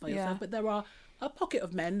can satisfy yourself, but there are a pocket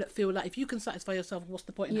of men that feel like if you can satisfy yourself, what's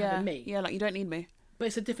the point in having me? Yeah, like you don't need me. But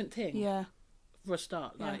it's a different thing. Yeah. For a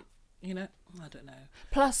start, like I don't know.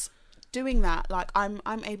 Plus, doing that, like I'm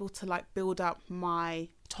able to like build up my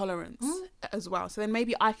tolerance as well. So then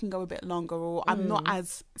maybe I can go a bit longer, or I'm not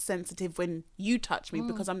as sensitive when you touch me,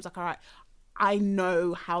 because I'm just like, all right, I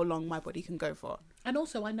know how long my body can go for. And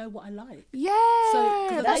also, I know what I like. Yeah,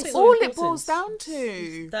 So, that's so all it important. boils down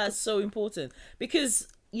to. That's so important, because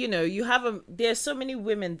you have there's so many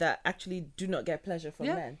women that actually do not get pleasure from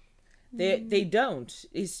men. They don't.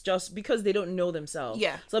 It's just because they don't know themselves.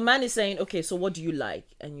 Yeah. So a man is saying, okay, so what do you like?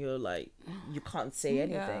 And you're like, you can't say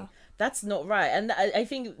anything. Yeah. That's not right. And I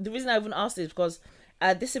think the reason I even asked is because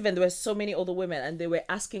at this event there were so many older women and they were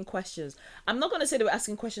asking questions. I'm not going to say they were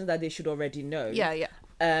asking questions that they should already know. Yeah.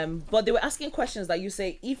 But they were asking questions that you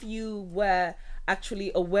say, if you were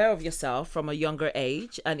actually aware of yourself from a younger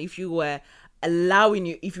age, and if you were allowing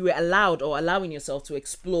yourself to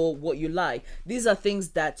explore what you like, these are things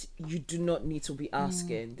that you do not need to be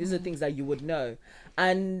asking. These are things that you would know.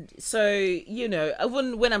 And so,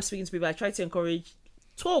 even when I'm speaking to people, I try to encourage,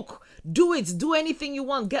 talk, do anything you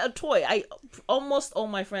want, get a toy. Almost all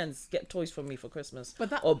my friends get toys from me for Christmas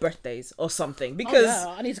or birthdays or something, because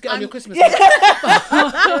I need to get on your Christmas. listen,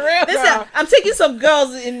 I'm taking some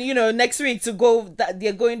girls in next week to go, that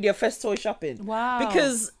they're going their first toy shopping. Wow.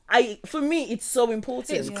 Because for me it's so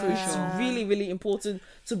important. It's crucial. It's really, really important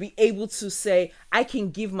to be able to say, I can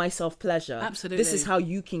give myself pleasure. Absolutely. This is how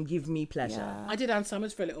you can give me pleasure. I did Ann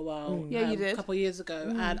Summers for a little while. Yeah, you A did. couple of years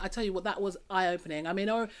ago, and I tell you what, that was eye-opening. I mean,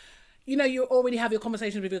 you already have your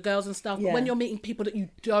conversations with your girls and stuff, but when you're meeting people that you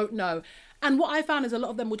don't know, and what I found is a lot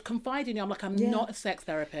of them would confide in you. I'm like, I'm not a sex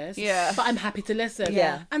therapist, but I'm happy to listen.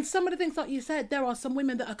 Yeah. And some of the things, like you said, there are some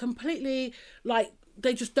women that are completely like,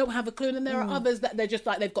 they just don't have a clue, and there are others that they're just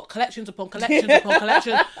like, they've got collections upon collections upon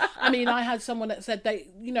collections. I mean, I had someone that said they,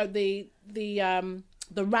 the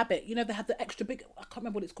rabbit, they had the extra big, I can't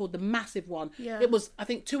remember what it's called, the massive one. Yeah. It was, I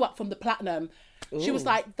think, 2 up from the platinum. She was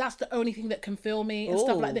like, that's the only thing that can fill me and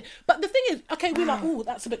stuff like that. But the thing is, okay, we're like, oh,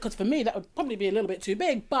 that's a bit, because for me, that would probably be a little bit too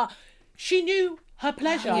big. But she knew her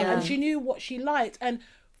pleasure and she knew what she liked. And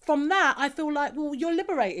from that, I feel like, well, you're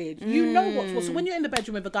liberated. You know what's what. So when you're in the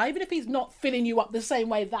bedroom with a guy, even if he's not filling you up the same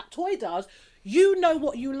way that toy does, you know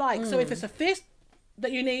what you like. So if it's a fist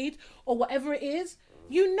that you need or whatever it is,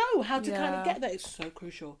 you know how to kind of get that. It's so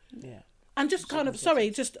crucial. Yeah. And just kind of,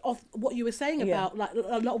 just off what you were saying about like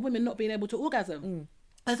a lot of women not being able to orgasm.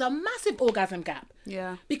 There's a massive orgasm gap.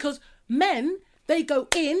 Yeah. Because men, they go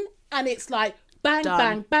in and it's like bang,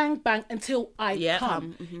 bang, bang, bang until I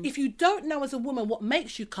come. If you don't know as a woman what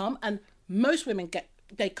makes you come, and most women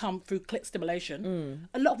they come through clit stimulation,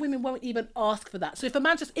 a lot of women won't even ask for that. So if a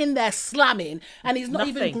man's just in there slamming and he's not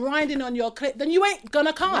even grinding on your clit, then you ain't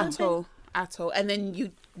gonna come. At all. And then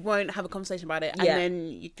you won't have a conversation about it. And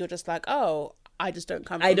then you're just like, oh, I just don't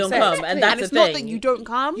come. I don't come. And that's it's the not thing. that you don't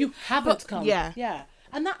come. You haven't come. Yeah. Yeah.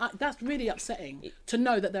 And that's really upsetting to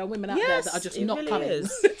know that there are women out there that are just not coming. Is.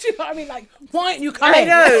 Do you know what I mean? Like, why aren't you coming? I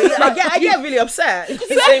know. I get really upset. You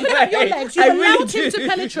open up your legs. You allowed him to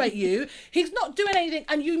penetrate you. He's not doing anything,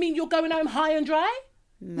 and you mean you're going home high and dry?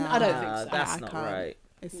 No, I don't think so. That's not right.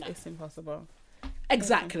 It's impossible.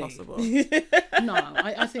 Exactly. It's impossible. No,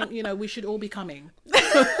 I think, we should all be coming.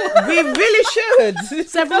 We really should.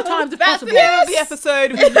 Several times if possible. That's the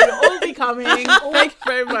episode. We should all be coming. Thank you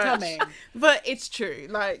very much. Coming. But it's true.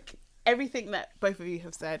 Like, everything that both of you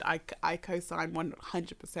have said, I co-sign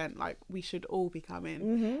 100%. Like, we should all be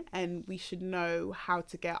coming. And we should know how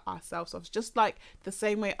to get ourselves off. Just like the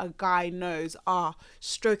same way a guy knows,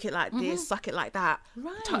 stroke it like this, suck it like that,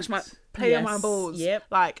 play on my balls. Yep.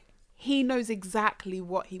 Like, he knows exactly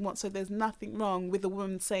what he wants. So there's nothing wrong with a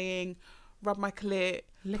woman saying, rub my clit.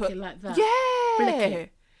 Lick it like that. Yeah.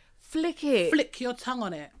 Flick it. Flick your tongue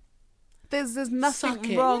on it. There's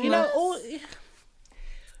nothing wrong.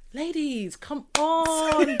 Ladies, come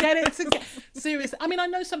on, get it together. Seriously. I mean, I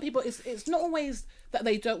know some people, it's not always that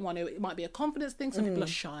they don't want to. It might be a confidence thing. Some people are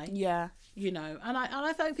shy. Yeah. And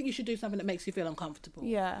I don't think you should do something that makes you feel uncomfortable.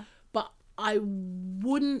 Yeah. But I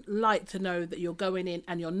wouldn't like to know that you're going in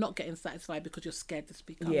and you're not getting satisfied because you're scared to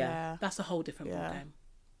speak up. Yeah. That's a whole different ballgame.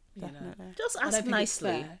 Definitely. Just ask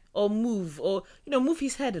nicely, or move, or move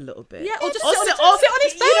his head a little bit. Yeah, or just sit on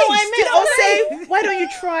his face. You know what I mean? Or say, why don't you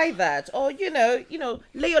try that? Or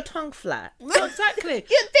lay your tongue flat. Exactly.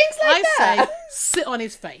 Things like that. I say, sit on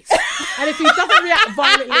his face, and if he doesn't react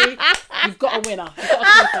violently, you've got a winner. You've got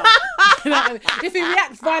a clicker. You know what I mean? If he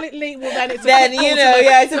reacts violently, well then it's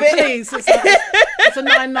it's a bit. Please, it's a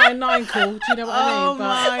 999 call. Do you know what I mean? Oh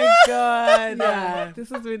my god! Yeah, this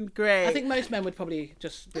has been great. I think most men would probably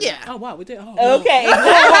just be like, oh wow, we did. Okay.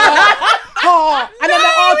 And then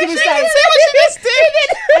the argument says,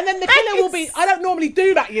 and then the killer will be, I don't normally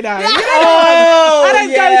do that, I don't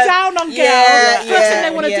go down on girls. First thing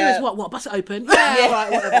they want to do is what? Bust it open? Yeah,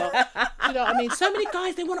 right, whatever. Do you know what I mean? So many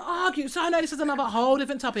guys, they want to argue. So I know this is another whole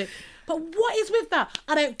different topic. But what is with that?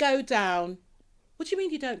 I don't go down. What do you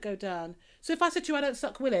mean you don't go down? So if I said to you, I don't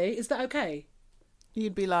suck Willie, is that okay?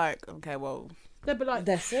 You'd be like, okay, well. They'd be like,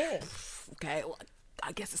 that's it. Okay, well,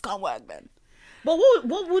 I guess this can't work then. But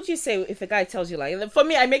what would you say if a guy tells you like? For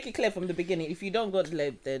me, I make it clear from the beginning. If you don't go to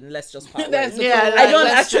live, then let's just part ways. I don't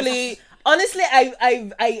actually. Honestly,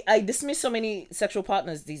 I dismiss so many sexual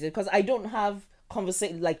partners these days because I don't have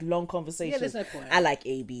long conversations. Yeah, there's no point. I like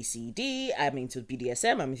A, B, C, D. I'm into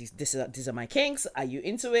BDSM. I'm into these are my kinks. Are you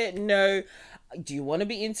into it? No. Do you want to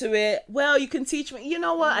be into it? Well, you can teach me. You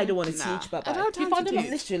know what? I don't want to teach, but I don't have time to teach.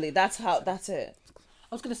 Literally, that's it.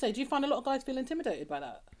 I was going to say, do you find a lot of guys feel intimidated by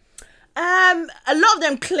that? A lot of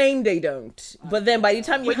them claim they don't, but then by the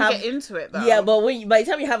time you get into it, though. Yeah, but by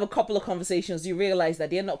the time you have a couple of conversations, you realize that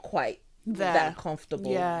they're not quite that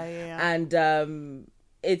comfortable. Yeah. And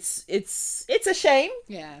it's a shame.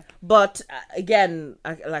 Yeah. But again,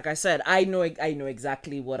 like I said, I know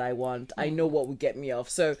exactly what I want. I know what would get me off.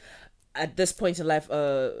 So at this point in life,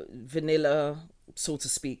 vanilla, so to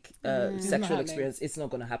speak, sexual experience, it's not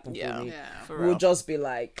gonna happen for me. Yeah, for we'll real. just be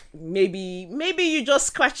like, maybe you just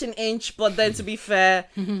scratch an inch, but then to be fair,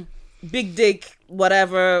 big dick,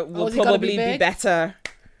 whatever, will probably be better.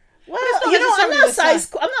 Well, I'm not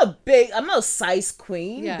a size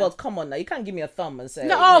queen, but come on now, you can't give me a thumb and say,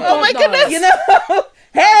 oh my goodness,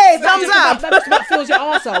 hey, thumbs up. That about fills your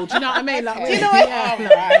arsehole. Do you know what I mean? Like, do you know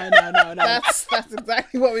what? No. That's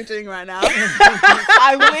exactly what we're doing right now.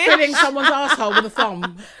 I wish filling someone's arsehole with a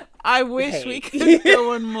thumb. I wish we could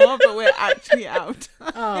go on more, but we're actually out.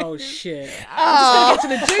 Oh shit! I'm just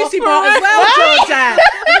gonna get to the juicy part as well, Georgia.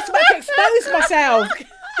 I'm just about to expose myself.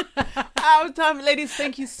 Out of time, ladies.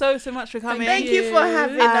 Thank you so much for coming. Thank you for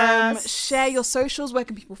having us. Share your socials. Where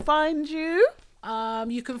can people find you?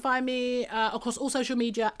 You can find me across all social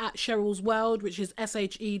media at Cheryl's World, which is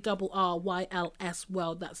SHERRYLS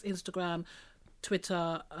World. That's Instagram,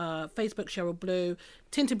 Twitter, Facebook, Cheryl Blue,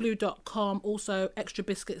 tintedblue.com, also Extra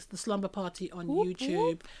Biscuits, The Slumber Party on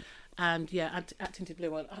YouTube. And yeah, at Tinted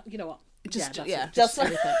Blue. You know what? Just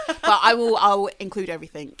everything. But I'll include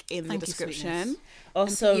everything in the description.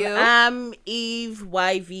 Also, I'm Eve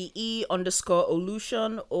YVE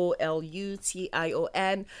 _Olution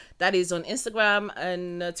OLUTION. That is on Instagram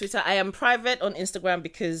and Twitter. I am private on Instagram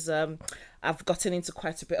because I've gotten into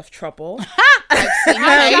quite a bit of trouble. I've seen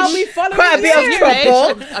quite a bit of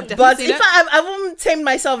trouble. But if I won't tame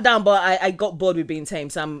myself down, but I got bored with being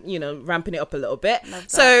tamed, so I'm ramping it up a little bit.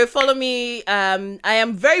 So follow me. I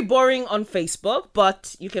am very boring on Facebook,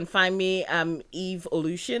 but you can find me Eve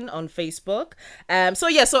Olution on Facebook. So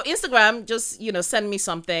Instagram, just send me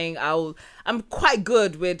something. I'm quite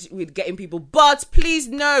good with getting people, but please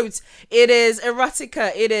note it is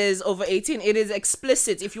erotica, it is over 18, it is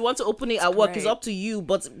explicit. If you want to open it at work, it's up to you,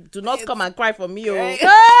 but do not come and cry for me. It's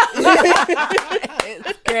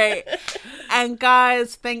great. And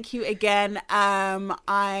guys, thank you again. I'm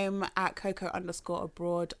at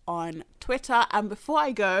Coco_abroad on Twitter. And before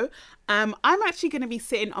I go, I'm actually going to be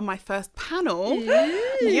sitting on my first panel on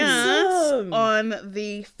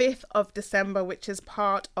the 5th of December, which is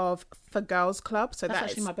part of For Girls Club. So that's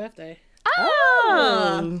actually my birthday.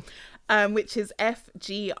 Which is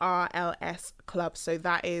FGRLS Club. So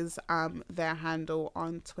that is their handle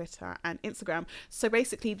on Twitter and Instagram. So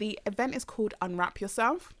basically the event is called Unwrap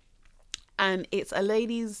Yourself. And it's a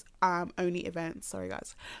ladies only event, sorry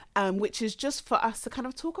guys, which is just for us to kind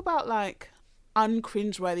of talk about like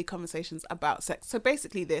uncringeworthy conversations about sex. So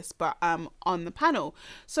basically this, but on the panel.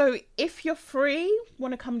 So if you're free,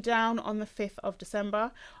 want to come down on the 5th of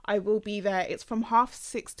December, I will be there. It's from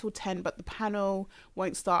 6:30 till 10, but the panel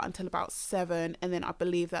won't start until about 7. And then I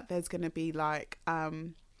believe that there's going to be like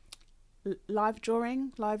live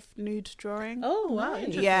nude drawing. Oh wow,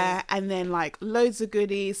 interesting. Yeah, and then like loads of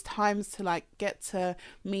goodies, times to like get to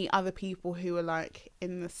meet other people who are like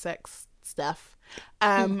in the sex stuff.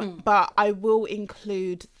 But I will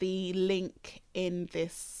include the link in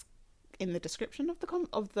the description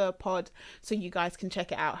of the pod, so you guys can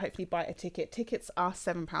check it out. Hopefully buy a ticket. Tickets are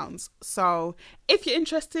 £7. So if you're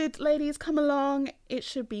interested, ladies, come along. It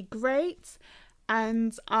should be great.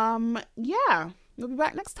 And we'll be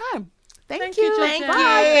back next time. Thank you. Thank you.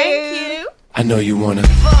 Thank you. I know you wanna.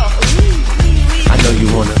 I know you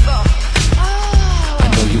wanna. I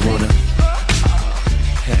know you wanna.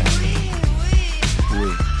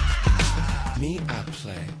 Me, I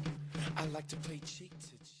play. I like to play cheek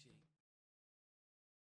to